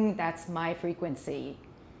that's my frequency。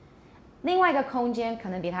另外一个空间可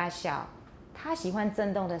能比它小，它喜欢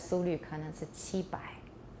震动的速率可能是700，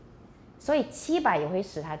所以700也会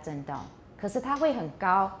使它震动，可是它会很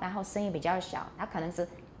高，然后声音比较小，它可能是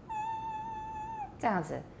这样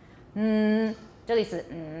子，这里是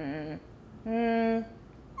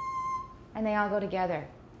and they all go together.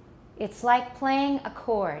 It's like playing a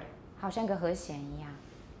chord, 好像个和弦一样。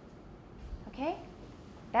Okay?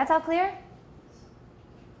 That's all clear?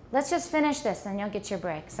 Let's just finish this and you'll get your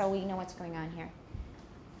break so we know what's going on here.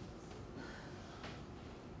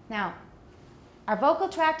 Now, our vocal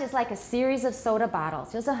tract is like a series of soda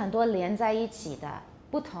bottles. 就是很多连在一起的，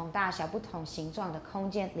不同大小、不同形状的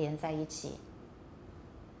空间连在一起。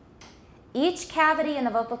Each cavity in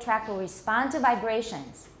the vocal tract will respond to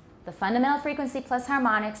vibrations, the fundamental frequency plus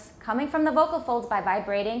harmonics coming from the vocal folds by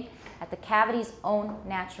vibrating at the cavity's own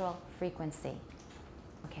natural frequency.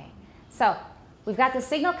 Okay, so we've got the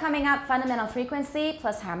signal coming up, fundamental frequency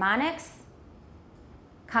plus harmonics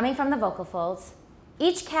coming from the vocal folds.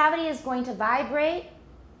 Each cavity is going to vibrate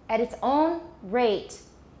at its own rate.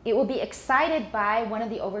 It will be excited by one of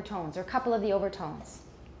the overtones or a couple of the overtones.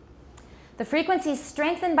 The frequencies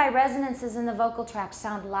strengthened by resonances in the vocal tract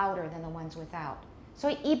sound louder than the ones without. 所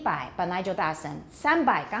以100本来就大声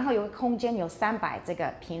，300刚好有个空间有300这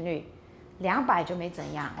个频率，200就没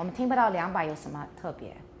怎样，我们听不到200有什么特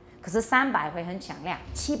别，可是300会很响亮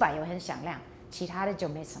，700也会很响亮，其他的就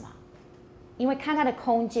没什么，因为看它的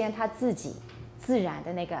空间，它自己自然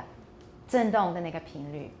的那个震动的那个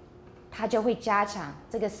频率，它就会加强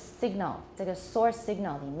这个 signal 这个 source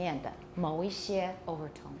signal 里面的某一些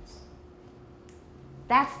overtones.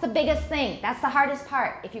 That's the biggest thing. That's the hardest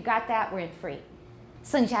part. If you got that, we're in free.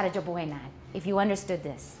 剩下的就不会难 if you understood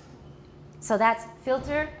this. So that's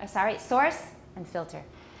source and filter.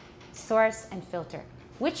 Source and filter.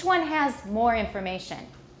 Which one has more information?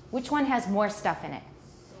 Which one has more stuff in it?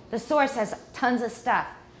 The source has tons of stuff,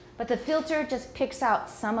 but the filter just picks out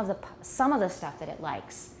some of the stuff that it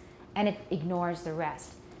likes, and it ignores the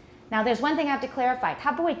rest. Now, there's one thing I have to clarify.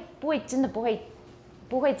 它不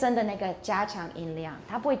会真的那个加强音量，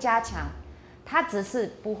它不会加强，它只是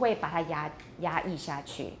不会把它压抑下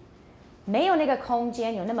去。没有那个空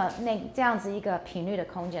间，有这样子一个频率的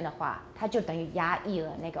空间的话，它就等于压抑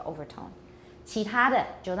了那个 overtone。其他的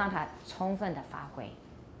就让它充分的发挥。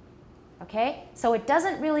Okay? So it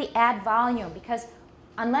doesn't really add volume because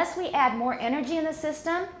unless we add more energy in the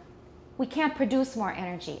system, we can't produce more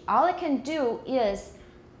energy. All it can do is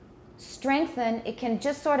strengthen, it can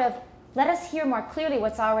just sort of let us hear more clearly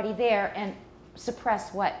what's already there and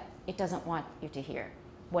suppress what it doesn't want you to hear,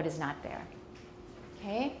 what is not there.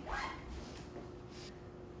 Okay?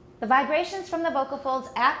 The vibrations from the vocal folds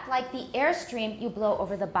act like the airstream you blow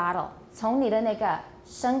over the bottle. 从你的那个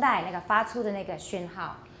声带那个发出的那个讯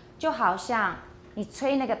号，就好像你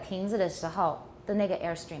吹那个瓶子的时候的那个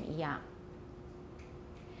airstream 一样。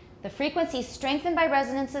The frequencies strengthened by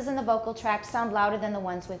resonances in the vocal tract sound louder than the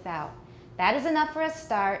ones without. That is enough for a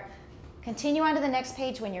start. Continue on to the next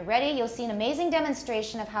page. When you're ready, you'll see an amazing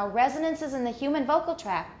demonstration of how resonances in the human vocal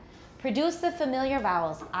tract produce the familiar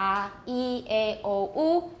vowels, a, e, a, o,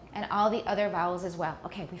 u, and all the other vowels as well.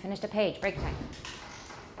 Okay, we finished a page. Break time.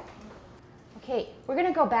 Okay, we're going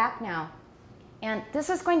to go back now. And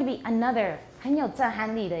this is going to be another 很有震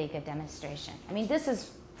撼力的一个 demonstration. I mean, this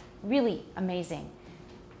is really amazing.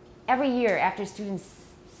 Every year after students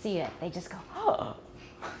see it, they just go, oh.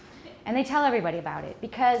 And they tell everybody about it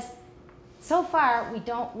because so far we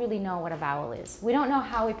don't really know what a vowel is. We don't know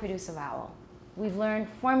how we produce a vowel. We've learned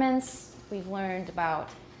formants, we've learned about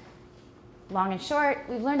long and short,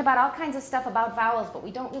 we've learned about all kinds of stuff about vowels, but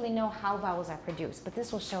we don't really know how vowels are produced. But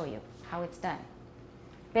this will show you how it's done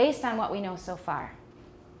based on what we know so far.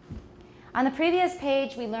 On the previous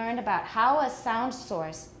page, we learned about how a sound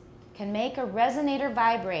source can make a resonator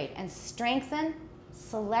vibrate and strengthen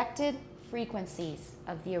selected frequencies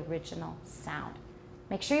of the original sound.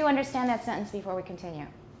 Make sure you understand that sentence before we continue.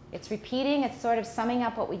 It's repeating, it's sort of summing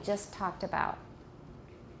up what we just talked about.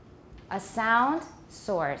 A sound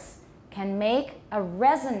source can make a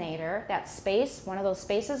resonator, that space, one of those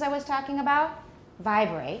spaces I was talking about,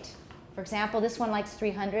 vibrate. For example, this one likes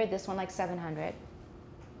 300, this one likes 700.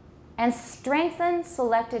 And strengthen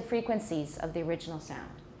selected frequencies of the original sound.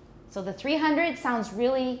 So the 300 sounds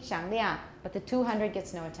really 响亮, but the 200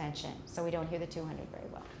 gets no attention, so we don't hear the 200 very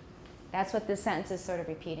well. That's what this sentence is sort of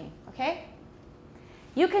repeating, okay?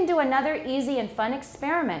 You can do another easy and fun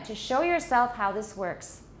experiment to show yourself how this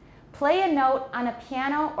works. Play a note on a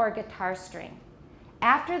piano or guitar string.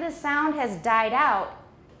 After the sound has died out,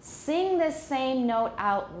 sing this same note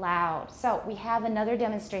out loud. So we have another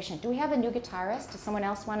demonstration. Do we have a new guitarist? Does someone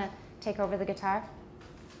else want to take over the guitar?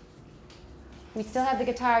 We still have the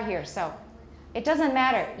guitar here, so it doesn't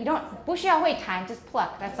matter. You don't, 不需要会弹, just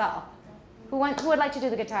pluck, that's all. Who would like to do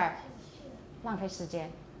the guitar? 浪费时间.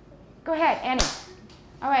 Go ahead, Annie.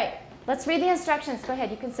 All right, let's read the instructions. Go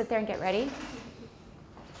ahead, you can sit there and get ready.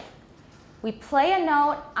 We play a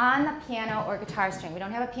note on the piano or guitar string. We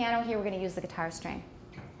don't have a piano here, we're going to use the guitar string.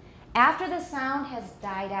 After the sound has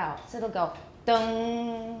died out, so it'll go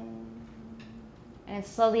dong, and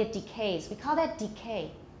slowly it decays. We call that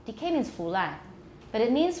decay. Decay means 腐烂, but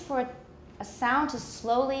it means for a sound to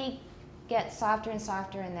slowly get softer and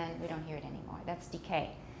softer and then we don't hear it anymore. That's decay.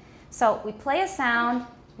 So we play a sound,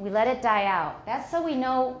 we let it die out. That's so we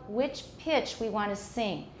know which pitch we want to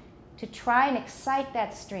sing, to try and excite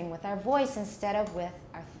that string with our voice instead of with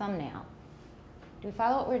our thumbnail. Do we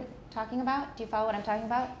follow what we're talking about? Do you follow what I'm talking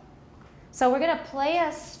about? So we're going to play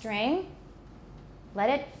a string, let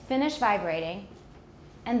it finish vibrating,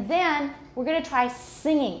 and then we're going to try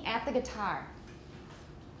singing at the guitar.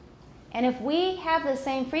 And if we have the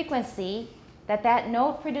same frequency that that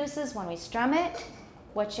note produces when we strum it,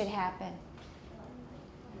 what should happen?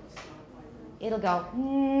 It'll go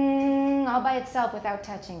all by itself without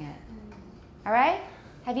touching it. All right?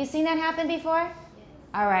 Have you seen that happen before?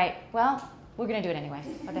 All right. Well, we're going to do it anyway.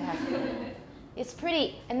 What the heck? It's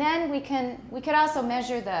pretty. And then we could also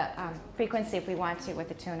measure the frequency if we want to with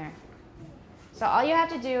the tuner. So all you have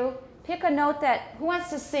to do, pick a note that, who wants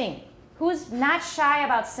to sing? Who's not shy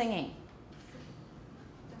about singing?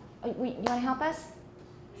 You want to help us?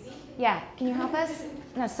 Yeah, can you help us?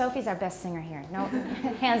 No, Sophie's our best singer here. No,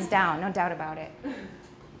 hands down, no doubt about it.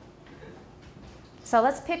 So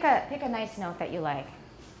let's pick a nice note that you like.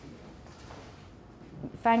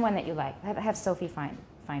 Find one that you like. Have Sophie find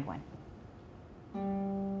one.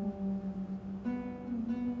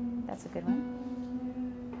 That's a good one.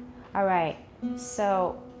 All right,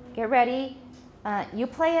 so get ready. You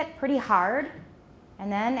play it pretty hard, and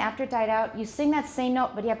then after it died out, you sing that same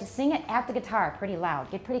note, but you have to sing it at the guitar pretty loud.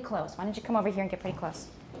 Get pretty close. Why don't you come over here and get pretty close?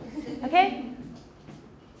 Okay?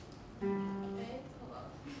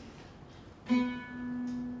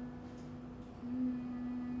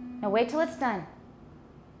 Now wait till it's done.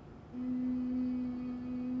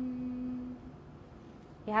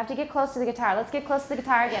 You have to get close to the guitar. Let's get close to the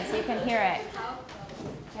guitar again so you can hear it.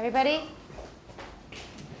 Everybody?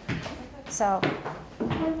 So,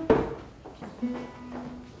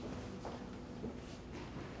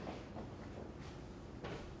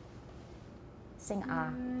 sing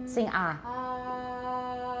ah. Sing ah.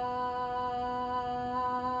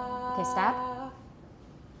 Okay, stop.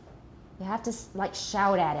 You have to like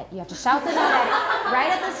shout at it. You have to shout the note at it, right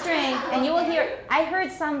at the string, and you will hear. I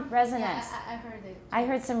heard some resonance. Yeah, I heard it. I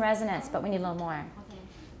heard some resonance, but we need a little more. Okay.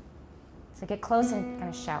 So get close and kind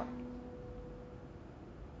of shout.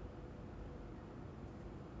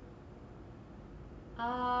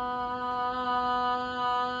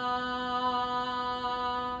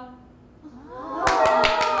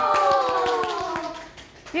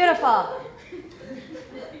 Beautiful.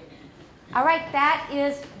 All right, that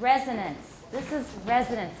is resonance. This is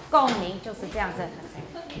resonance. 共鸣就是这样子。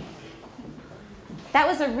That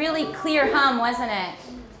was a really clear hum, wasn't it?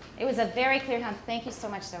 It was a very clear hum. Thank you so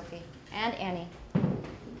much, Sophie and Annie.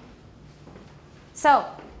 So,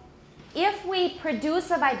 if we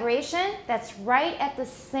produce a vibration that's right at the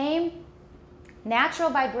same natural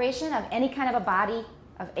vibration of any kind of a body,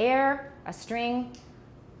 of air, a string,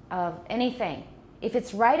 of anything, if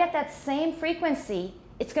it's right at that same frequency,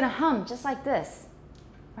 it's going to hum just like this,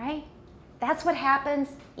 right? That's what happens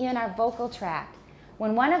in our vocal tract.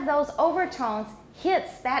 When one of those overtones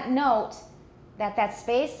hits that note that that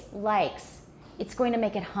space likes, it's going to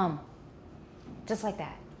make it hum, just like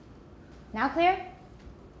that. Now clear?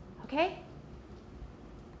 Okay?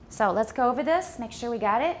 So let's go over this, make sure we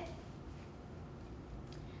got it.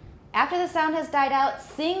 After the sound has died out,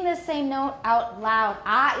 sing this same note out loud.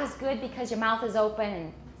 Ah is good because your mouth is open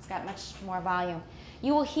and it's got much more volume.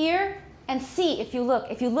 You will hear and see if you look.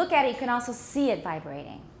 If you look at it, you can also see it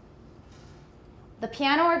vibrating. The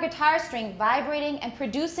piano or guitar string vibrating and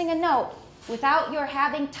producing a note without your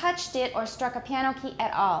having touched it or struck a piano key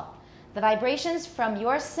at all. The vibrations from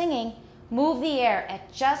your singing move the air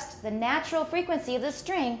at just the natural frequency of the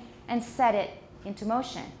string and set it into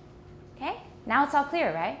motion. Okay? Now it's all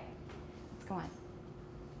clear, right? Let's go on.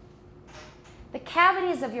 The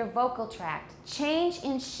cavities of your vocal tract change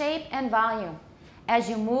in shape and volume as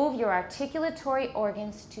you move your articulatory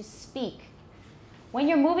organs to speak. When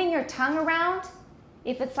you're moving your tongue around,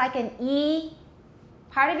 if it's like an E,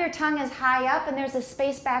 part of your tongue is high up and there's a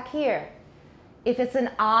space back here. If it's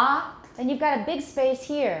an ah, then you've got a big space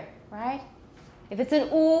here, right? If it's an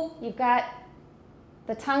oo, you've got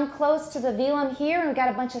the tongue close to the velum here and we've got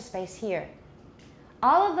a bunch of space here.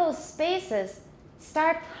 All of those spaces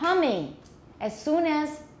start humming as soon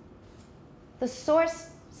as the source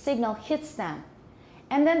signal hits them.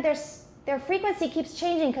 And then their frequency keeps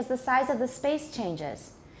changing because the size of the space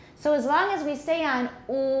changes. So as long as we stay on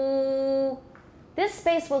ooh, this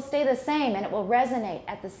space will stay the same and it will resonate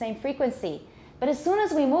at the same frequency. But as soon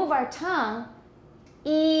as we move our tongue,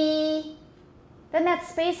 ee, then that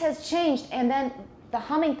space has changed and then the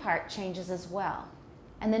humming part changes as well.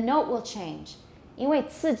 And the note will change. 因为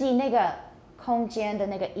刺激那个空间的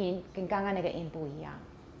那个音跟刚刚那个音不一样。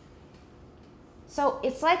So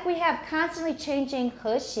it's like we have constantly changing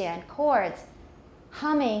和弦 chords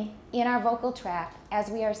humming in our vocal tract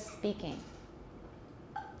as we are speaking.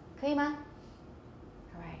 可以吗?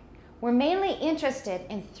 All right. We're mainly interested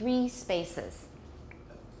in 3 spaces.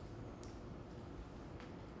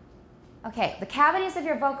 Okay, the cavities of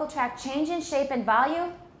your vocal tract change in shape and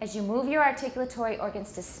volume as you move your articulatory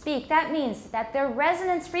organs to speak. That means that their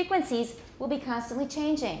resonance frequencies will be constantly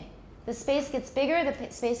changing. The space gets bigger,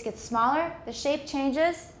 the space gets smaller, the shape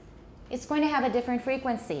changes. It's going to have a different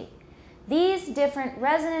frequency. These different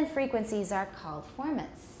resonant frequencies are called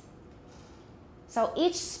formants. So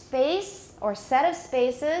each space or set of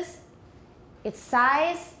spaces, its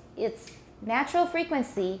size, its natural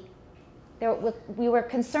frequency, we were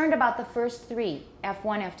concerned about the first 3, F1,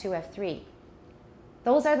 F2, F3.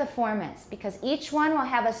 Those are the formants because each one will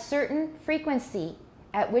have a certain frequency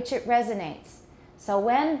at which it resonates. So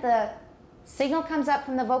when the signal comes up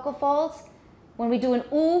from the vocal folds, when we do an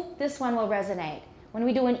oo, this one will resonate. When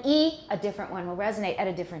we do an e, a different one will resonate at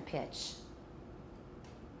a different pitch.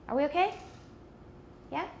 Are we okay?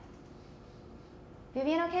 Yeah?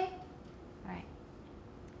 Vivian okay? All right.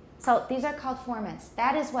 So these are called formants.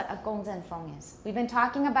 That is what a gongzhenfeng is. We've been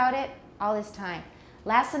talking about it all this time.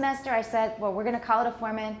 Last semester I said, well, we're going to call it a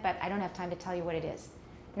formant, but I don't have time to tell you what it is.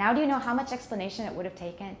 Now do you know how much explanation it would have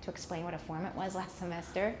taken to explain what a formant was last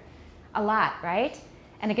semester? A lot, right?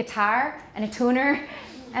 And a guitar, and a tuner,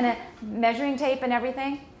 and a measuring tape and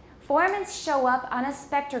everything. Formants show up on a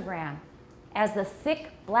spectrogram as the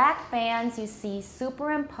thick black bands you see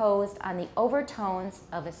superimposed on the overtones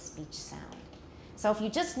of a speech sound. So if you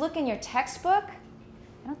just look in your textbook,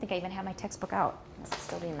 I don't think I even have my textbook out. It's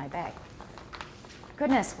still be in my bag.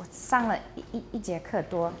 Goodness, 我上了一节课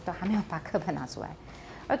多，都还没有把课本拿出来。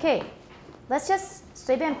Okay, let's just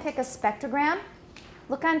随便 pick a spectrogram.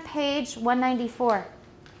 Look on page 194.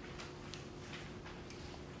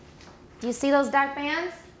 Do you see those dark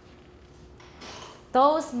bands?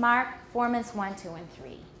 Those mark formants 1, 2, and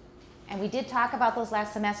 3. And we did talk about those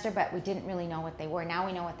last semester, but we didn't really know what they were. Now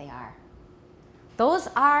we know what they are. Those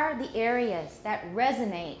are the areas that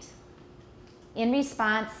resonate in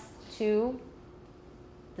response to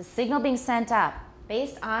the signal being sent up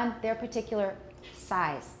based on their particular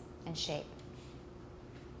size and shape.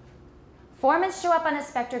 Formants show up on a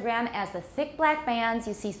spectrogram as the thick black bands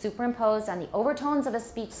you see superimposed on the overtones of a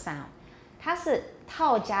speech sound. 它是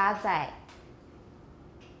套加在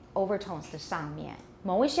overtones 的上面，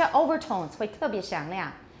某一些 overtones 会特别响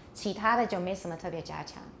亮，其他的就没什么特别加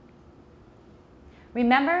强。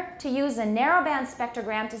Remember to use a narrowband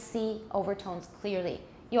spectrogram to see overtones clearly.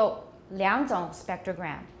 有两种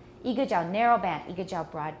spectrogram， 一个叫 narrowband， 一个叫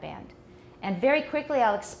broadband. And very quickly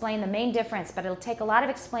I'll explain the main difference, but it'll take a lot of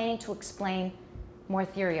explaining to explain more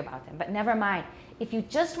theory about them. But never mind. If you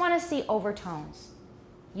just want to see overtones,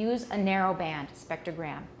 use a narrowband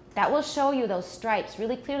spectrogram. That will show you those stripes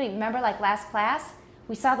really clearly. Remember, like last class,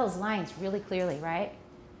 we saw those lines really clearly, right?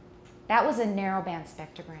 That was a narrowband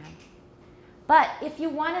spectrogram. But if you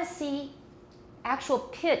want to see actual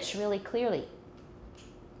pitch really clearly,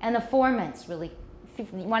 and the formants really,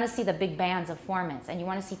 if you want to see the big bands of formants, and you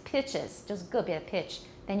want to see pitches, just a good bit of pitch,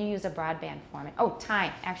 then you use a broadband formant. Oh,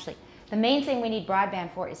 time, actually. The main thing we need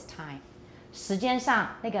broadband for is time. 时间上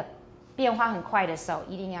那个变化很快的时候，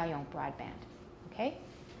一定要用 broadband. Okay?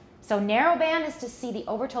 So narrowband is to see the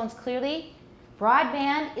overtones clearly.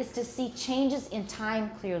 Broadband is to see changes in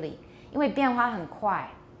time clearly. 因为变化很快，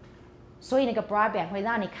所以那个 broadband 会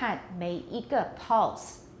让你看每一个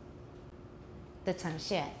pulse 的呈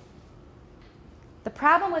现。The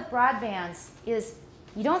problem with broadbands is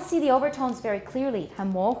you don't see the overtones very clearly, 很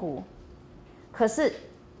模糊。可是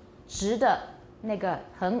直的那个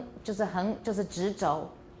就是直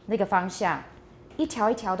轴那个方向，一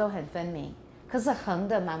条一条都很分明。可是横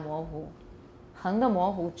的蛮模糊，横的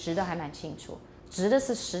模糊，直的还蛮清楚。直的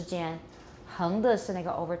是时间，横的是那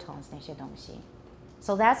个 overtones 那些东西。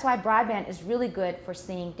So that's why broadband is really good for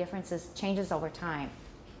seeing differences, changes over time.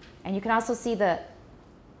 And you can also see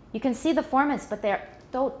you can see the formants, but they're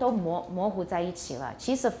都模糊在一起了。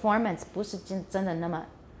其实 formants 不是真的那么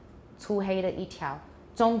粗黑的一条，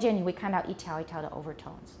中间你会看到一条一条的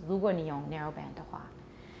overtones。如果你用 narrowband 的话。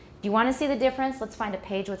Do you want to see the difference? Let's find a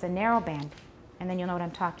page with a narrowband, and then you'll know what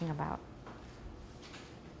I'm talking about.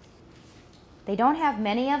 They don't have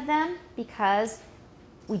many of them because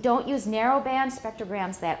we don't use narrowband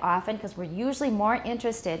spectrograms that often because we're usually more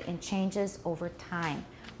interested in changes over time.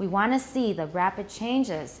 We want to see the rapid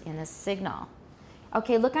changes in the signal.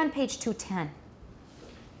 Okay, look on page 210.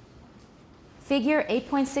 Figure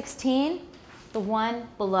 8.16, the one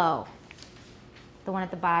below, the one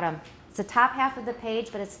at the bottom. It's the top half of the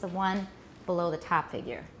page, but it's the one below the top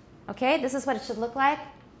figure. Okay, this is what it should look like.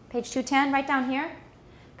 Page 210, right down here.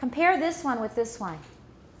 Compare this one with this one.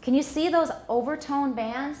 Can you see those overtone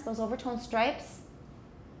bands, those overtone stripes?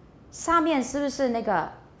 上面是不是那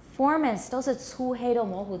个 formants 都是粗黑都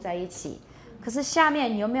模糊在一起？可是下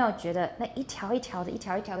面你有没有觉得那一条一条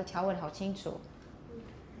的条纹好清楚？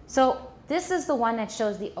 So this is the one that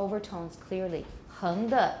shows the overtones clearly. 横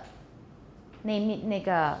的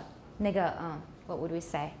what would we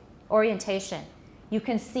say? Orientation. You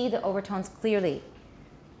can see the overtones clearly.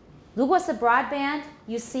 如果是 broadband,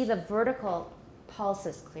 you see the vertical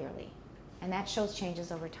pulses clearly. And that shows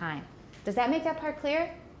changes over time. Does that make that part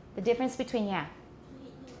clear? The difference between,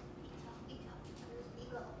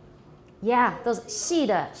 yeah, those 细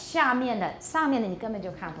的下面的上面的你根本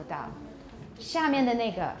就看不到，下面的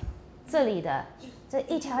那个这里的这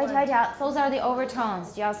一条一条一条 those are the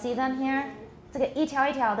overtones. Do y'all see them here? 这个一条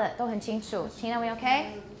一条的都很清楚，听到没有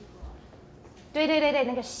 ？OK？ 对，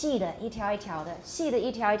那个细的一条一条的，细的一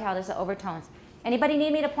条一条的是 overtones. Anybody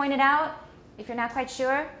need me to point it out? If you're not quite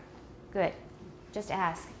sure, good. Just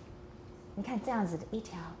ask. 你看这样子的一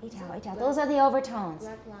条一条一条 those are the overtones.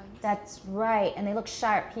 That's right, and they look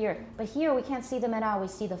sharp here. But here we can't see them at all. We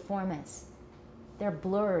see the formants. They're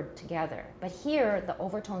blurred together. But here the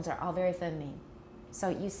overtones are all very feminine. So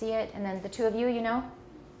you see it, and then the two of you, you know,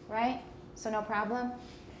 right? So no problem.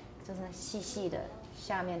 就是细细的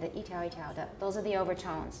下面的一条一条的 those are the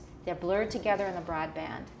overtones. They're blurred together in the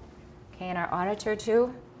broadband. Okay, and our auditor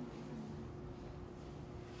too.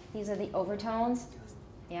 These are the overtones.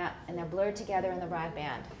 Yeah, and they're blurred together in the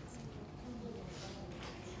broadband.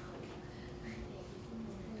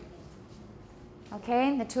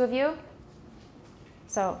 Okay, the two of you?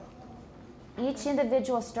 So each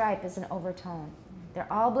individual stripe is an overtone. They're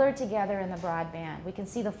all blurred together in the broadband. We can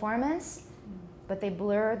see the formants, but they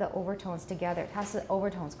blur the overtones together. 它是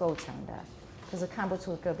overtones 构成的，可是看不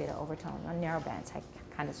出个别的 overtone， narrowband 才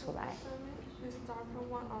看得出来。This darker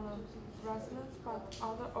one are the resonance, but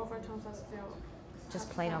all the overtones are still just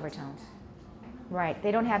plain overtones. Right,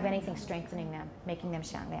 they don't have anything strengthening them, making them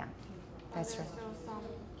响亮. That's right. Still some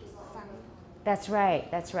sound. That's right,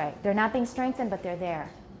 that's right. They're not being strengthened, but they're there.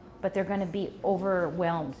 But they're going to be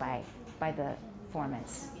overwhelmed by the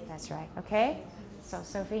formants. That's right, okay? So,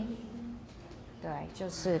 Sophie? 对，就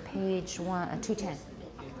是 page 210.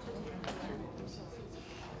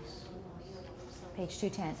 Page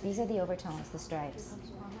 210. These are the overtones, the stripes.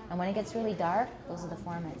 And when it gets really dark, those are the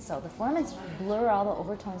formants. So the formants blur all the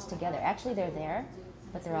overtones together. Actually, they're there,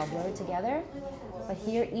 but they're all blurred together. But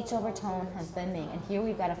here, each overtone has bending. And here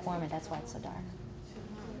we've got a formant. That's why it's so dark.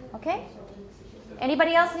 Okay?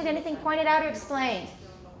 Anybody else need anything pointed out or explained?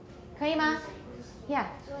 可以吗? Yeah.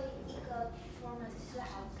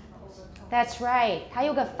 That's right. 它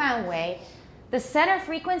有个范围. The center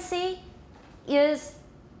frequency is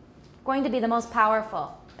going to be the most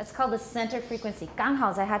powerful. That's called the center frequency. 刚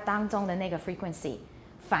好在它当中的那个 frequency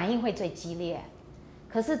反应会最激烈。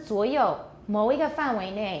可是左右某一个范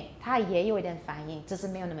围内，它也有一点反应，只是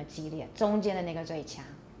没有那么激烈。中间的那个最强。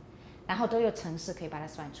然后都有程式可以把它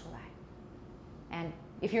算出来。And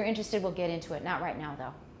if you're interested, we'll get into it. Not right now,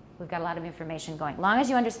 though. We've got a lot of information going. Long as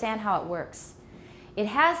you understand how it works. It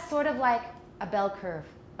has sort of like a bell curve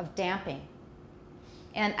of damping.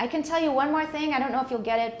 And I can tell you one more thing. I don't know if you'll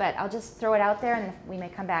get it, but I'll just throw it out there, and we may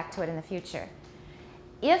come back to it in the future.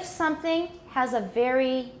 If something has a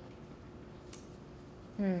very,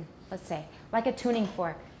 let's say, like a tuning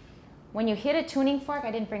fork. When you hit a tuning fork,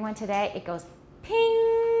 I didn't bring one today, it goes ping,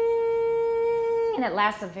 and it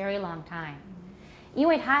lasts a very long time. 因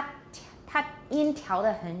为它音调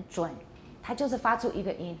得很准，它就是发出一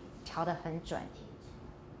个音，调得很准。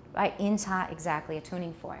Right? 音差 exactly, a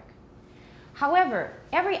tuning fork. However,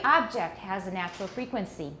 every object has a natural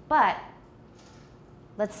frequency, but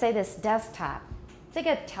let's say this desktop, 这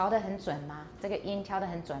个调得很准吗？这个音调得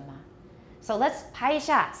很准吗？ So let's 拍一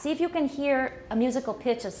下 see if you can hear a musical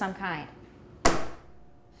pitch of some kind.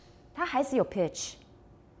 它还是有 pitch,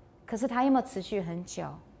 可是它有没有持续很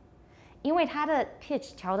久？因为它的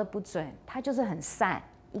pitch 调得不准，它就是很散，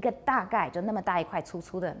一个大概就那么大一块粗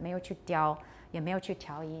粗的，没有去雕，也没有去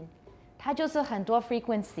调音，它就是很多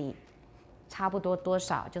frequency。 差不多多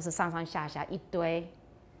少就是上上下下一堆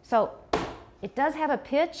So it does have a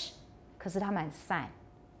pitch 可是它蛮散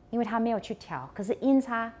因为它没有去调可是音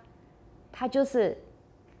差它就是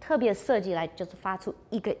特别设计来就是发出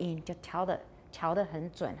一个音就调得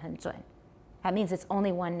很准很准 That means it's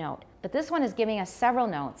only one note But this one is giving us several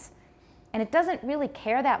notes And it doesn't really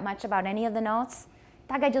care that much about any of the notes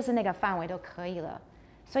大概就是那个范围都可以了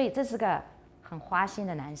所以这是个很花心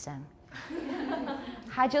的男生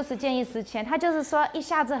他就是见异思迁，他就是说一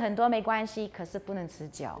下子很多没关系，可是不能持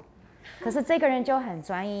久。可是这个人就很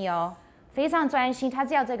专一哦，非常专心，他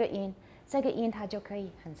只要这个音他就可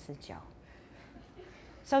以很持久。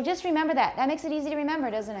So just remember that. That makes it easy to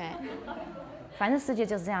remember, doesn't it? 反正世界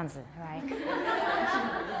就是这样子 ，right?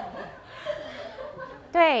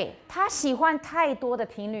 对他喜欢太多的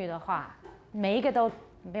频率的话，每一个都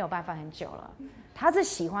没有办法很久了。他是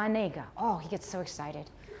喜欢那个，Oh, he gets so excited.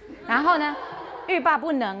 然后呢？欲罢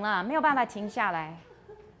不能了，没有办法停下来。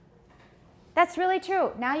That's really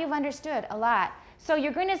true. Now you've understood a lot. So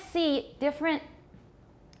you're going to see different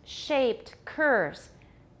shaped curves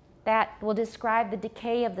that will describe the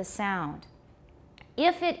decay of the sound.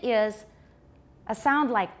 If it is a sound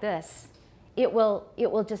like this, it will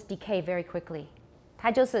just decay very quickly.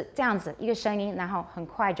 它就是这样子一个声音，然后很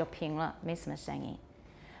快就平了，没什么声音。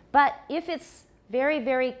But if it's very,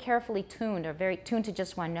 very carefully tuned or very tuned to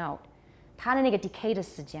just one note, 它的那个 decay 的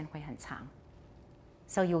时间会很长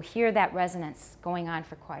So you'll hear that resonance going on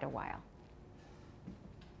for quite a while.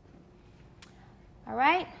 All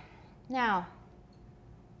right? Now,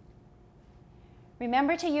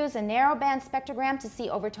 remember to use a narrow band spectrogram to see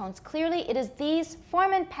overtones clearly. It is these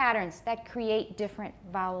formant patterns that create different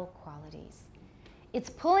vowel qualities. It's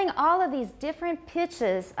pulling all of these different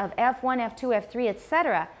pitches of F1, F2, F3,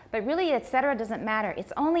 etc. But really, etc. doesn't matter.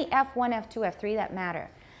 It's only F1, F2, F3 that matter.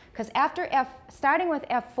 Because after starting with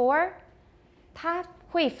F4, 它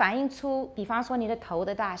会反映出，比方说你的头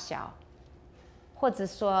的大小，或者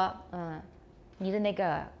说你的那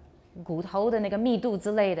个骨头的那个密度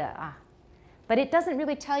之类的啊。But it doesn't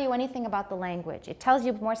really tell you anything about the language. It tells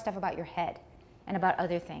you more stuff about your head and about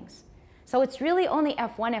other things. So it's really only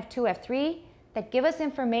F1, F2, F3 that give us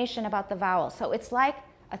information about the vowels. So it's like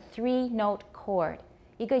a 3-note chord.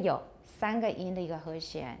 一个有3个音的一个和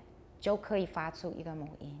弦。就可以发出一个母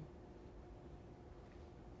音。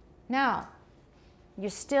Now, you're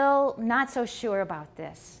still not so sure about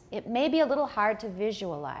this. It may be a little hard to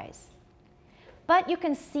visualize. But you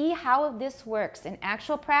can see how this works in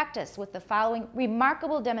actual practice with the following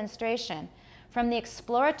remarkable demonstration from the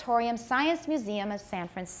Exploratorium Science Museum of San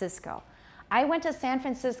Francisco. I went to San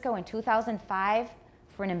Francisco in 2005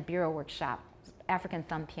 for an Mbira workshop, African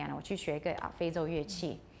thumb piano, 我去学一个非洲乐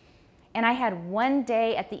器. And I had one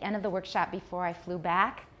day at the end of the workshop before I flew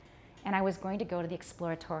back, and I was going to go to the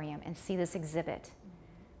Exploratorium and see this exhibit.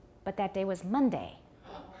 But that day was Monday.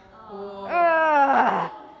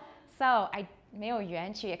 So I 没有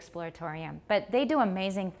缘去 Exploratorium. But they do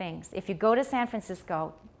amazing things. If you go to San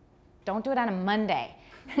Francisco, don't do it on a Monday.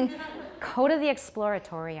 Go to the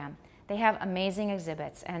Exploratorium. They have amazing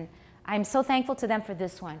exhibits. And I'm so thankful to them for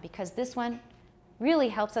this one, because this one really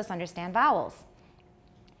helps us understand vowels.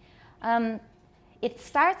 It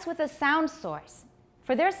starts with a sound source.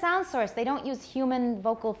 For their sound source, they don't use human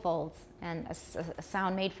vocal folds and a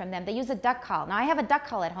sound made from them. They use a duck call. Now, I have a duck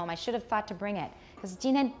call at home. I should have thought to bring it, because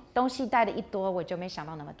今天东西带的一多，我就没想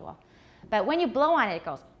到那么多. But when you blow on it, it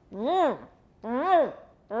goes,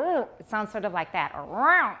 it sounds sort of like that.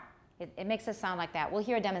 Or it makes a sound like that. We'll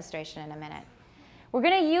hear a demonstration in a minute. We're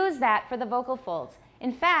going to use that for the vocal folds.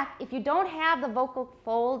 In fact, if you don't have the vocal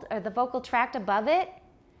fold or the vocal tract above it,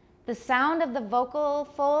 the sound of the vocal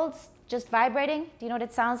folds just vibrating, do you know what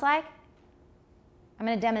it sounds like? I'm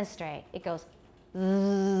going to demonstrate. It goes,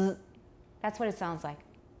 zzz. That's what it sounds like.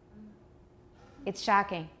 It's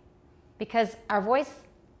shocking, because our voice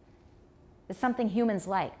is something humans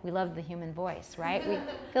like. We love the human voice, right? We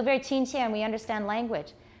feel very 친채 and we understand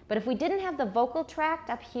language. But if we didn't have the vocal tract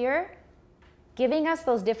up here giving us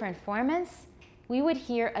those different formants, we would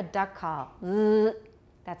hear a duck call. Zzz.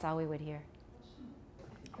 That's all we would hear.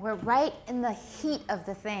 We're right in the heat of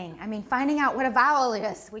the thing. I mean, finding out what a vowel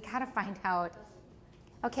is. We gotta find out.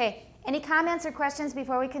 Okay, any comments or questions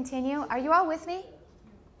before we continue? Are you all with me?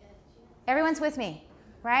 Everyone's with me,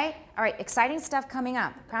 right? All right, exciting stuff coming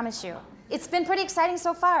up, promise you. It's been pretty exciting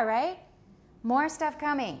so far, right? More stuff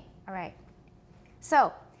coming. All right.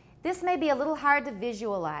 So, this may be a little hard to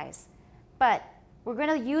visualize, but we're going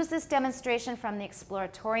to use this demonstration from the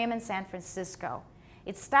Exploratorium in San Francisco.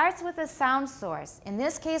 It starts with a sound source. In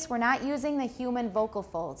this case, we're not using the human vocal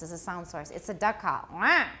folds as a sound source. It's a duck call.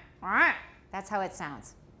 That's how it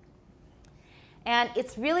sounds. And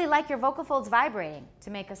it's really like your vocal folds vibrating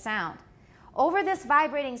to make a sound. Over this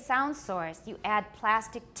vibrating sound source, you add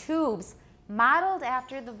plastic tubes modeled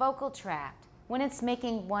after the vocal tract when it's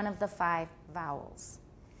making one of the 5 vowels.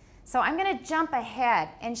 So I'm going to jump ahead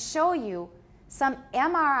and show you some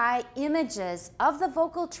MRI images of the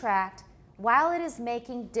vocal tract while it is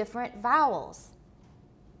making different vowels.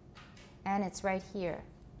 And it's right here.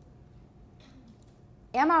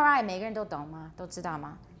 MRI, 每个人都懂吗？都知道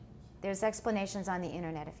吗？ There's explanations on the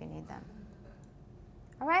internet if you need them.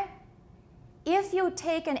 All right? If you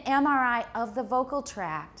take an MRI of the vocal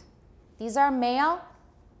tract, these are male,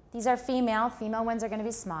 these are female. Female ones are going to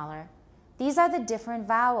be smaller. These are the different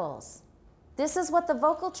vowels. This is what the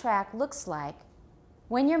vocal tract looks like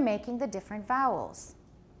when you're making the different vowels.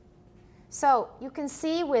 So you can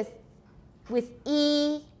see with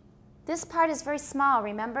E, this part is very small,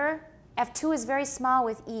 remember? F2 is very small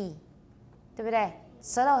with E, 对不对？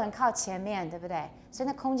舌头很靠前面，对不对？所以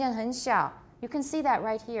那空间很小。You can see that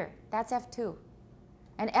right here. That's F2.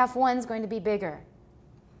 And F1 is going to be bigger.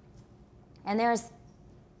 And there's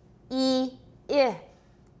E, I,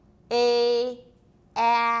 A,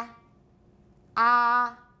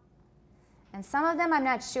 A. And some of them I'm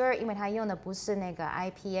not sure, 因为它用的不是那个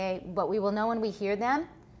IPA, but we will know when we hear them.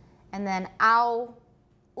 And then ow,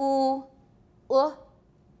 oo,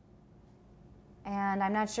 And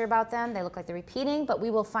I'm not sure about them. They look like they're repeating, but we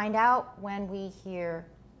will find out when we hear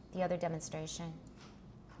the other demonstration.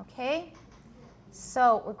 Okay?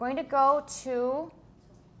 So we're going to go to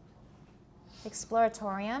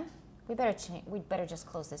Exploratorium. We better just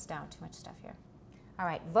close this down. Too much stuff here. All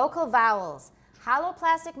right, vocal vowels.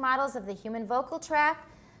 Holoplastic models of the human vocal tract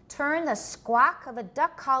turn the squawk of a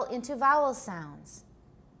duck call into vowel sounds.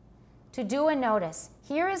 To do a notice,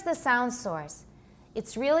 here is the sound source.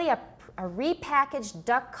 It's really a repackaged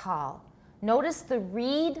duck call. Notice the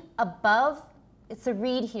reed above. It's a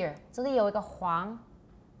reed here. 这里有一个黄，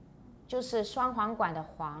就是双簧管的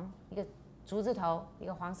簧，一个竹字头，一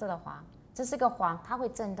个黄色的黄。这是个黄，它会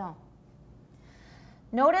震动。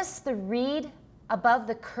Notice the reed above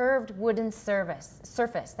the curved wooden surface.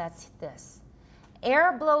 That's this.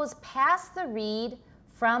 Air blows past the reed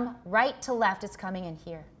from right to left. It's coming in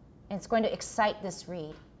here. And it's going to excite this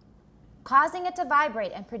reed, causing it to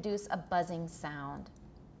vibrate and produce a buzzing sound.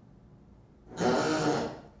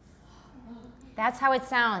 That's how it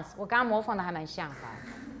sounds. 我刚模仿的还蛮像的。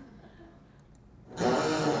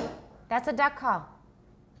That's a duck call.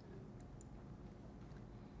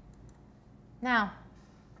 Now,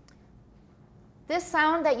 this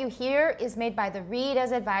sound that you hear is made by the reed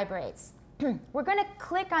as it vibrates. we're going to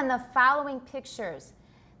click on the following pictures.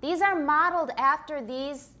 These are modeled after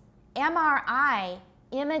these MRI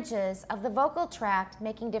images of the vocal tract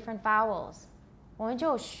making different vowels. 我们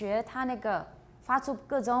就学它那个发出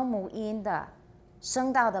各种母音的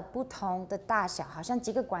声道的不同的大小，好像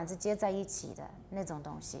几个管子接在一起的那种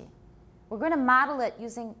东西。We're going to model it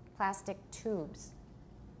using plastic tubes.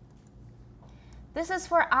 This is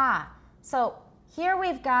for ah. So here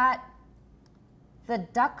we've got the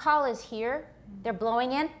duck call is here. They're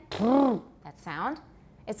blowing in that sound.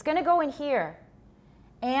 It's going to go in here.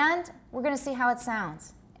 And we're going to see how it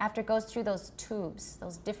sounds after it goes through those tubes,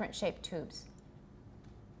 those different shaped tubes.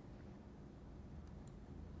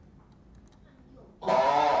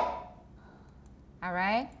 All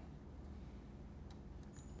right?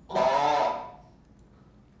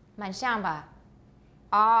 蛮像吧?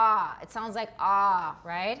 Ah, it sounds like ah,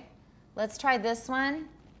 right? Let's try this one.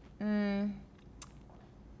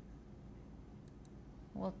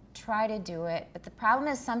 We'll try to do it, but the problem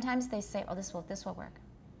is sometimes they say, oh, this will work.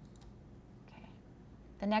 Okay.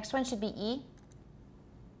 The next one should be E.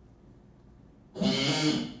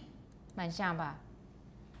 蛮像吧?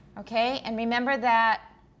 Okay, and remember that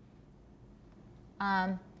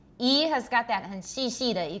E has got that 很细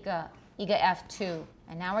细的一个 F2.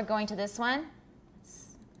 And now we're going to this one.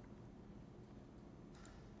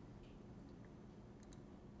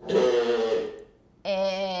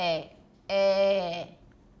 A.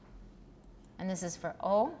 And this is for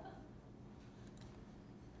O.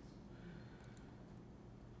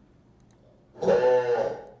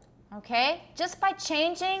 Okay, just by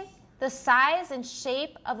changing the size and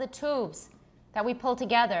shape of the tubes that we pull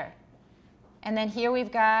together. And then here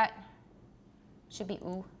we've got, should be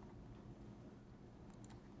U.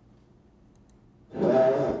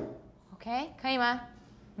 Okay, 可以吗？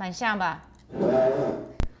蛮像吧?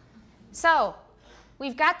 So,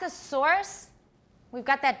 we've got the source, we've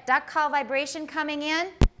got that duck call vibration coming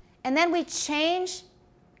in, and then we change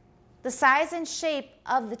the size and shape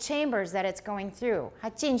of the chambers that it's going through. 它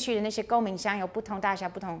进去的那些共鸣箱有不同大小、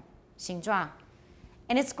不同形状.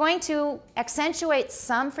 And it's going to accentuate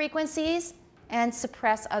some frequencies and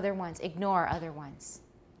suppress other ones, ignore other ones.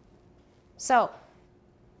 So,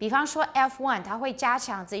 比方说 F1 它会加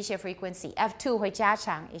强这些 frequency, F2 会加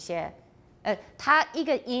强一些它一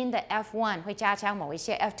个音的 F1 会加强某一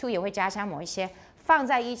些 F2 也会加强某一些放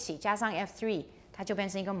在一起加上 F3 它就变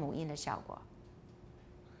成一个母音的效果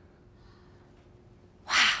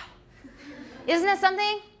Wow! Isn't it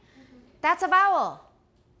something? That's a vowel.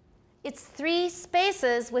 It's 3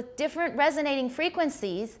 spaces with different resonating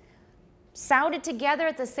frequencies sounded together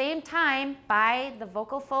at the same time by the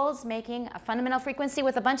vocal folds making a fundamental frequency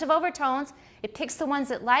with a bunch of overtones. It picks the ones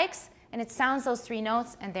it likes and it sounds those 3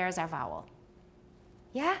 notes and there's our vowel.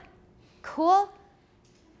 Yeah? Cool?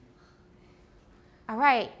 All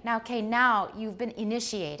right, now you've been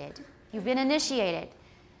initiated. You've been initiated.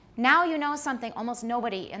 Now you know something almost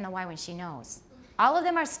nobody in the Y1C knows. All of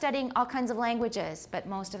them are studying all kinds of languages, but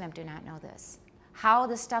most of them do not know this. How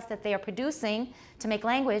the stuff that they are producing to make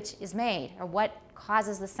language is made, or what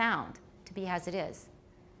causes the sound to be as it is,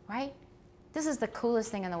 right? This is the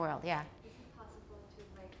coolest thing in the world, yeah. Is it possible to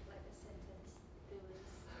make like a sentence do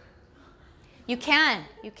this? You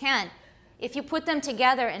can. If you put them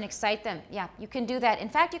together and excite them, yeah, you can do that. In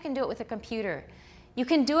fact, you can do it with a computer. You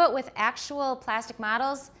can do it with actual plastic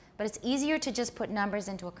models, but it's easier to just put numbers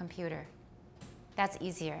into a computer. That's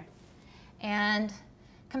easier. And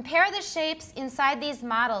compare the shapes inside these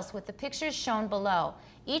models with the pictures shown below.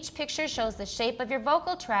 Each picture shows the shape of your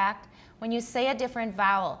vocal tract when you say a different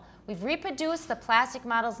vowel. We've reproduced the plastic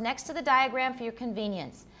models next to the diagram for your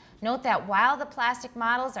convenience. Note that while the plastic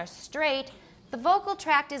models are straight, the vocal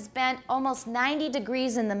tract is bent almost 90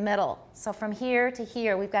 degrees in the middle. So from here to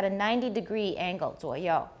here, we've got a 90-degree angle, 左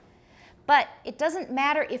右. But it doesn't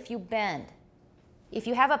matter if you bend. If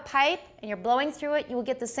you have a pipe and you're blowing through it, you will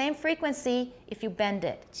get the same frequency if you bend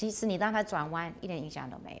it. 其实你让它转弯，一点影响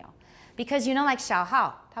都没有. Because you know, like 小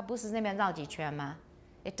号，它不是那边绕几圈吗?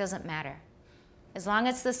 It doesn't matter. As long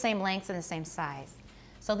as it's the same length and the same size.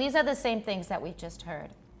 So these are the same things that we've just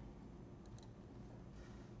heard.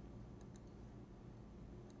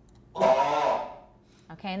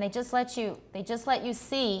 Okay, and they just let you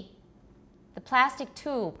see the plastic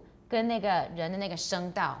tube 跟那个人的那个声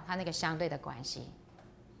道，它那个相对的关系.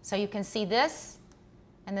 So you can see this,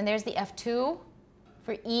 and then there's the F2.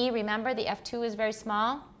 For E, remember the F2 is very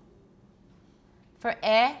small. For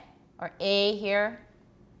E, or A here,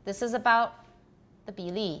 this is about the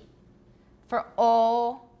比例. For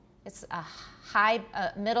O, it's a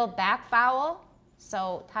middle back vowel,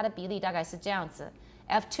 so 它的比例大概是这样子.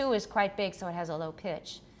 F2 is quite big, so it has a low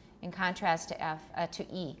pitch. in contrast to to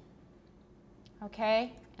E.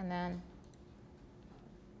 Okay, and then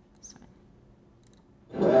this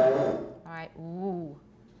one. All right, ooh.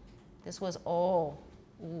 This was O,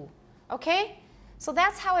 ooh. Okay, so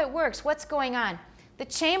that's how it works. What's going on? The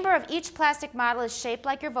chamber of each plastic model is shaped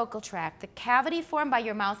like your vocal tract. The cavity formed by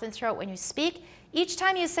your mouth and throat when you speak. Each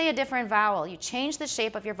time you say a different vowel, you change the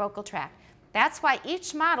shape of your vocal tract. That's why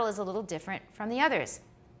each model is a little different from the others.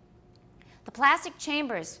 The plastic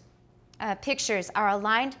chambers pictures are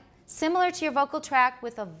aligned similar to your vocal tract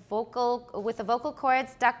with the vocal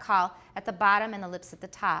cords duct call at the bottom and the lips at the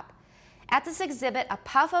top. At this exhibit, a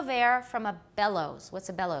puff of air from a bellows. What's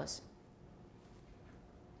a bellows?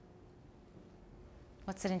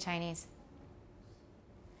 What's it in Chinese?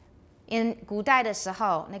 In 古代的时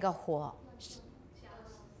候，那个火。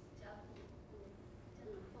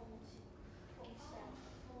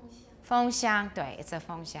风箱，对, it's a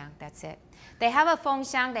风箱, that's it. They have a 风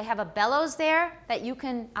箱, they have a bellows there that you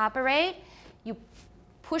can operate. You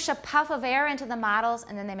push a puff of air into the models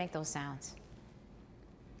and then they make those sounds.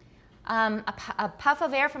 A puff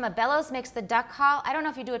of air from a bellows makes the duck call. I don't know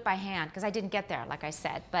if you do it by hand because I didn't get there, like I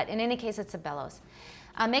said, but in any case, it's a bellows.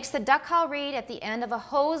 Makes the duck call reed at the end of a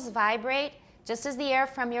hose vibrate, just as the air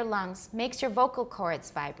from your lungs makes your vocal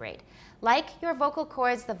cords vibrate. Like your vocal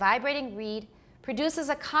cords, the vibrating reed produces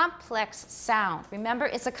a complex sound. Remember,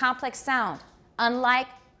 it's a complex sound, unlike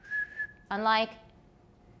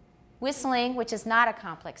whistling, which is not a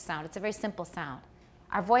complex sound. It's a very simple sound.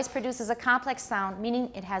 Our voice produces a complex sound,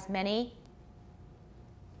 meaning it has many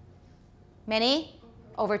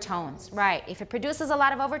overtones. Right. If it produces a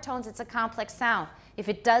lot of overtones, it's a complex sound. If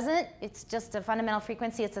it doesn't, it's just a fundamental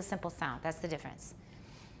frequency. It's a simple sound. That's the difference.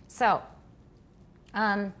 So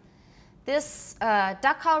this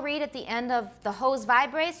duck call reed at the end of the hose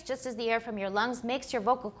vibrates just as the air from your lungs makes your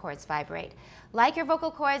vocal cords vibrate. Like your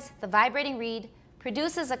vocal cords, the vibrating reed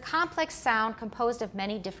produces a complex sound composed of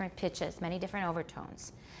many different pitches, many different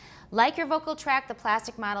overtones. Like your vocal tract, the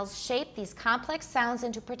plastic models shape these complex sounds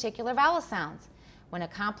into particular vowel sounds. When a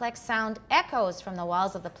complex sound echoes from the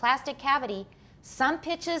walls of the plastic cavity, some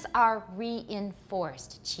pitches are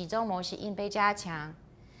reinforced, 其中某些音被加强,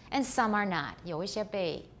 and some are not, 有一些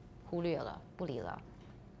被忽略了，不理了.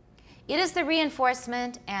 It is the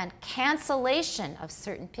reinforcement and cancellation of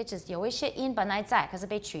certain pitches, 有一些音本来在，可是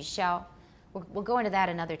被取消. We'll go into that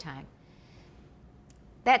another time.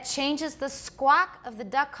 That changes the squawk of the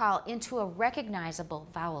duck call into a recognizable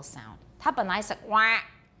vowel sound. 它本来是 wah,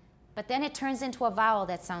 but then it turns into a vowel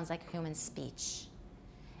that sounds like human speech.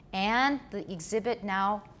 And the exhibit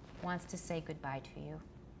now wants to say goodbye to you.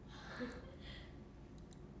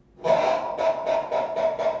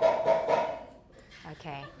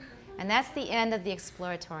 Okay, and that's the end of the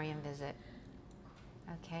exploratorium visit.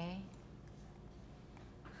 Okay.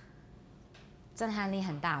 震撼力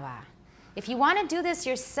很大吧? If you want to do this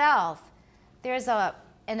yourself, there's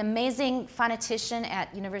an amazing phonetician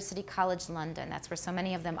at University College London. That's where so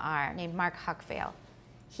many of them are, named Mark Huckvale.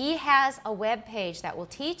 He has a web page that will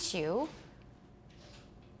teach you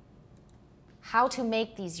how to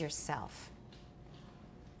make these yourself.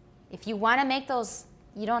 If you want to make those,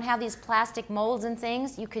 you don't have these plastic molds and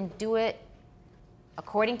things, you can do it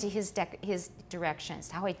according to his directions.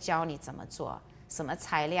 他会教你怎么做，什么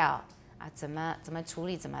材料。怎么处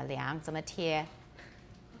理，怎么量，怎么贴.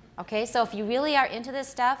 Okay, so if you really are into this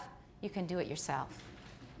stuff, you can do it yourself.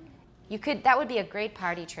 That would be a great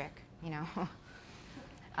party trick, you know.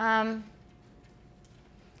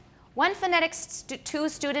 One Phonetics 2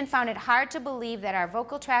 student found it hard to believe that our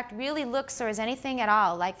vocal tract really looks or is anything at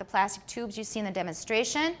all like the plastic tubes you see in the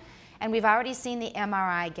demonstration, and we've already seen the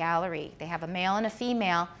MRI gallery. They have a male and a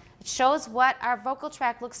female. It shows what our vocal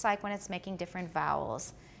tract looks like when it's making different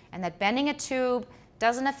vowels, and that bending a tube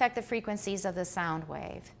doesn't affect the frequencies of the sound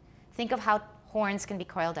wave. Think of how horns can be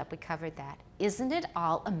coiled up. We covered that. Isn't it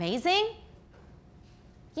all amazing?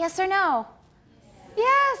 Yes or no?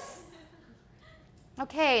 Yes.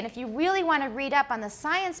 Okay, and if you really want to read up on the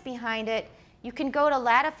science behind it, you can go to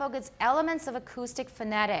Ladifogad's Elements of Acoustic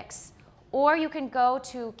Phonetics, or you can go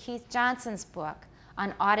to Keith Johnson's book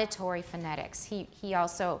on auditory phonetics. He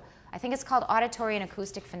also, I think it's called Auditory and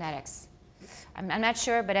Acoustic Phonetics. I'm not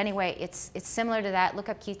sure, but anyway, it's similar to that. Look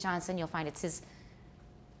up Keith Johnson. You'll find it's his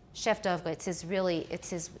chef d'oeuvre. It's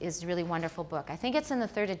his really wonderful book. I think it's in the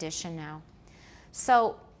 3rd edition now.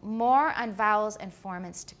 So more on vowels and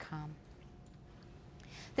formants to come.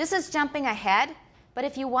 This is jumping ahead, but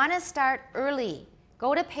if you want to start early,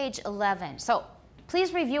 go to page 11. So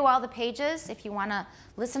please review all the pages. If you want to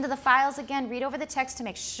listen to the files again, read over the text to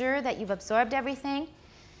make sure that you've absorbed everything.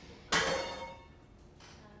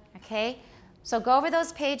 Okay. So go over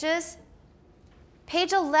those pages.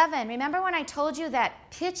 Page 11, remember when I told you that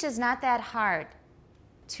pitch is not that hard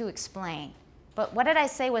to explain? But what did I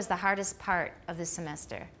say was the hardest part of this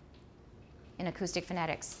semester in acoustic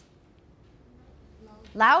phonetics?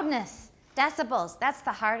 Loudness, decibels, that's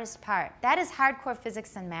the hardest part. That is hardcore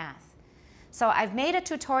physics and math. So I've made a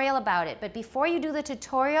tutorial about it, but before you do the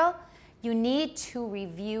tutorial, you need to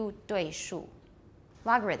review 对数,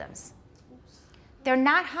 logarithms. They're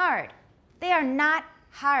not hard. They are not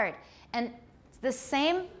hard. And the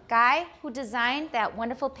same guy who designed that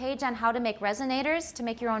wonderful page on how to make resonators, to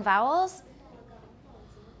make your own vowels,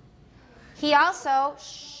 he also,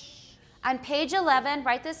 on page 11,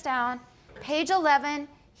 write this down, page 11,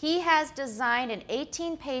 he has designed an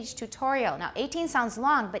 18-page tutorial. Now, 18 sounds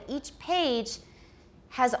long, but each page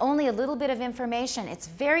has only a little bit of information. It's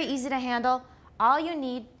very easy to handle. All you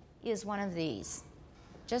need is one of these.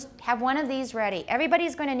 Just have one of these ready.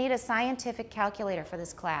 Everybody's going to need a scientific calculator for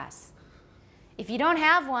this class. If you don't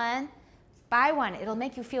have one, buy one. It'll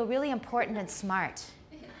make you feel really important and smart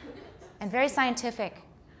and very scientific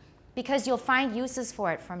because you'll find uses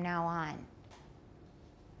for it from now on.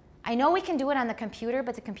 I know we can do it on the computer,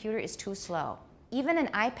 but the computer is too slow. Even an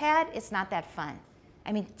iPad, it's not that fun.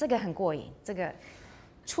 I mean, 这个很过瘾，这个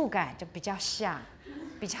触感就比较像，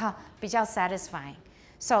比较 satisfying.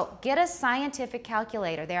 So get a scientific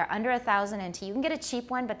calculator. They are under 1,000 NT. You can get a cheap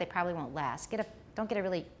one, but they probably won't last. Don't get a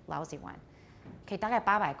really lousy one. Okay, 大概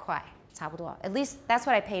800块，差不多. At least that's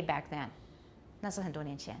what I paid back then. 那是很多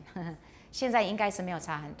年前，现在应该是没有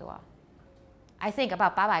差很多。I think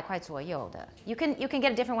about 800块左右的。You can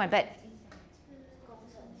get a different one, but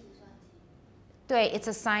对, it's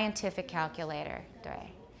a scientific calculator. 对,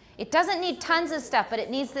 it doesn't need tons of stuff, but it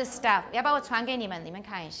needs this stuff. 要不要我传给你们？你们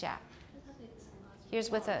看一下。Here's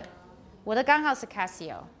with a, 我的刚好是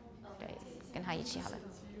Casio. 对，跟他一起好了。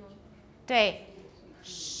对。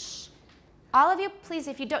All of you, please,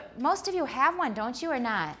 if you don't, most of you have one, don't you, or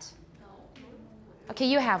not? Okay,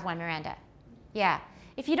 you have one, Miranda. Yeah.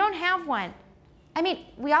 If you don't have one, I mean,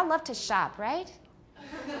 we all love to shop, right?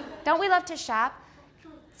 Don't we love to shop?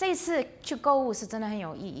 这一次去购物是真的很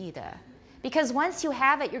有意义的. Because once you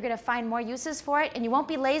have it, you're going to find more uses for it, and you won't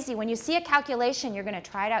be lazy. When you see a calculation, you're going to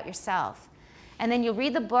try it out yourself. And then you'll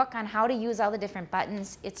read the book on how to use all the different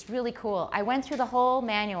buttons. It's really cool. I went through the whole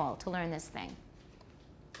manual to learn this thing.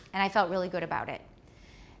 And I felt really good about it.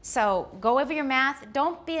 So go over your math.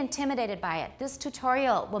 Don't be intimidated by it. This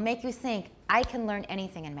tutorial will make you think, I can learn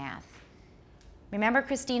anything in math. Remember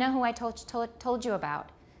Christina, who I told you about?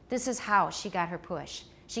 This is how she got her push.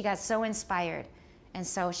 She got so inspired. And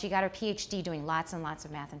so she got her PhD doing lots and lots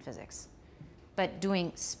of math and physics, but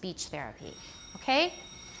doing speech therapy. Okay?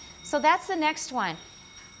 So that's the next one.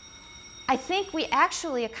 I think we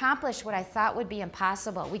actually accomplished what I thought would be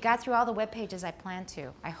impossible. We got through all the web pages I planned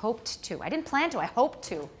to. I hoped to. I didn't plan to. I hoped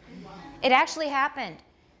to. It actually happened.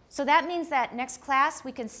 So that means that next class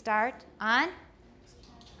we can start on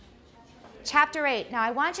Chapter 8. Now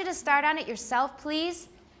I want you to start on it yourself, please,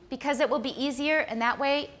 because it will be easier. And that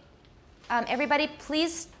way, everybody,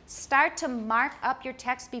 please start to mark up your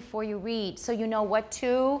text before you read so you know what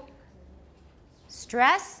to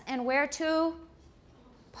stress and where to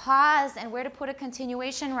pause and where to put a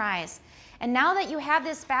continuation rise. And now that you have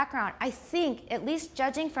this background, I think, at least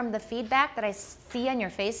judging from the feedback that I see on your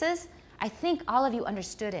faces, I think all of you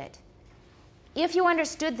understood it. If you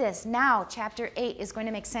understood this, now Chapter 8 is going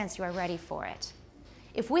to make sense. You are ready for it.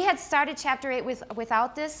 If we had started Chapter 8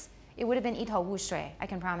 without this, it would have been 一头雾水, I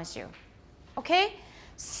can promise you. Okay?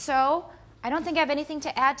 So I don't think I have anything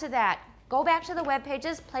to add to that. Go back to the web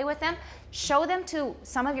pages, play with them, show them to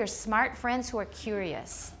some of your smart friends who are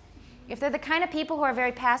curious. If they're the kind of people who are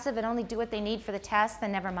very passive and only do what they need for the test,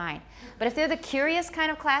 then never mind. But if they're the curious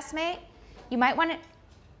kind of classmate, you might want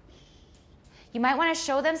to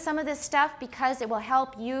show them some of this stuff because it will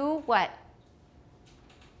help you what?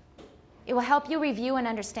 It will help you review and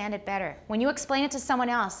understand it better. When you explain it to someone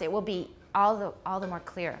else, it will be all the more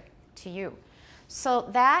clear to you. So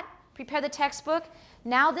that, prepare the textbook.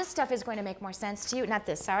 Now this stuff is going to make more sense to you. Not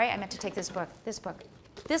this, sorry, I meant to take this book. This book.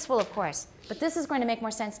 This will, of course. But this is going to make more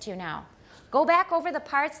sense to you now. Go back over the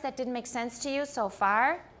parts that didn't make sense to you so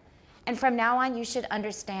far. And from now on, you should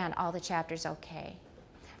understand all the chapters okay.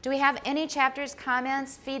 Do we have any chapters,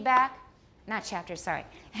 comments, feedback? Not chapters, sorry.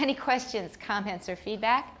 Any questions, comments, or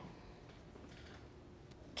feedback?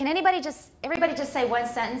 Can everybody just say one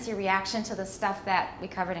sentence, your reaction to the stuff that we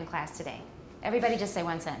covered in class today? Everybody just say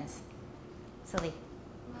one sentence. Silly.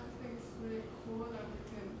 I think it's really cool that we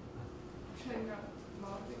can train up a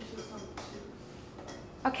lot of things to come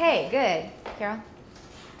to. Okay, good. Carol?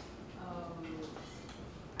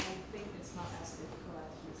 I think it's not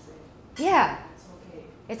Yeah, it's okay.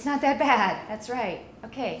 it's not that bad. That's right.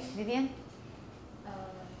 Okay, Vivian? I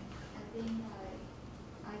think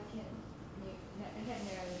I can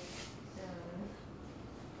narrate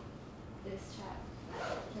this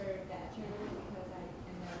chapter better because I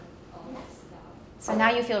know all this stuff. So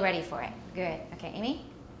now you feel ready for it. Good. Okay, Amy?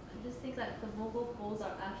 I just think that the vocal folds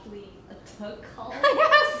are actually a tug call.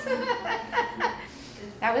 Yes!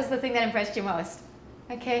 That was the thing that impressed you most.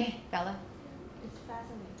 Okay, Bella? It's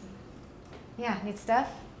fascinating. Yeah, neat stuff?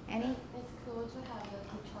 Annie? It's cool to have the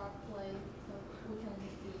guitar play so we can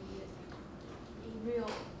see it in real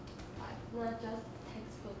life, not just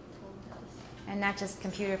textbook told us. And not just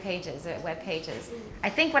computer pages or web pages. I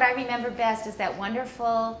think what I remember best is that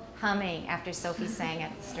wonderful humming after Sophie sang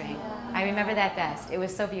at the string. I remember that best. It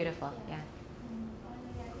was so beautiful. Yeah.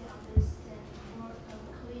 Finally, I can understand more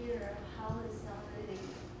clear how the sound really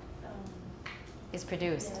Is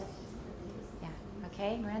produced. is produced. Yeah.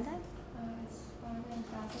 Okay, Miranda? It's fun and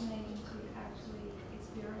fascinating to actually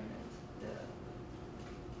experiment the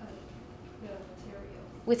material.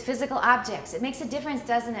 With physical objects. It makes a difference,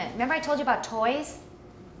 doesn't it? Remember I told you about toys?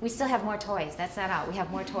 We still have more toys. That's not out. We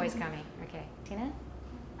have more toys coming. Okay. Tina?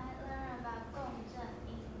 I learned about 共振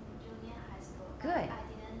in junior high school. Good. I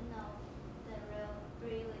didn't know the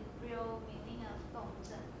real meaning of 共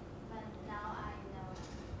振, but now I know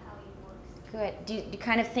how it works. Good. Do you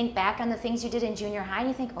kind of think back on the things you did in junior high and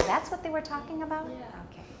you think, oh, that's what they were talking about? Yeah.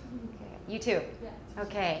 Okay. Good. You too? Yeah.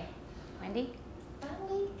 Okay. Wendy?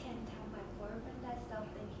 Finally can tell my boyfriend that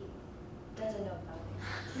something he doesn't know about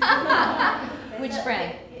it. Which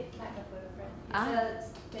friend? It's like a boyfriend. Ah. It's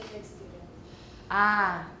a physics student.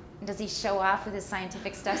 Ah. Does he show off with his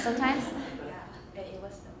scientific stuff sometimes? Yeah, it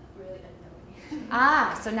was really annoying.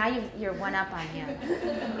 Ah, so now you're one up on him.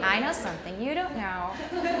 I know something you don't know.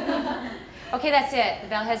 Okay, that's it. The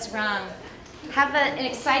bell has rung. Have an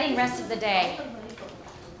exciting rest of the day.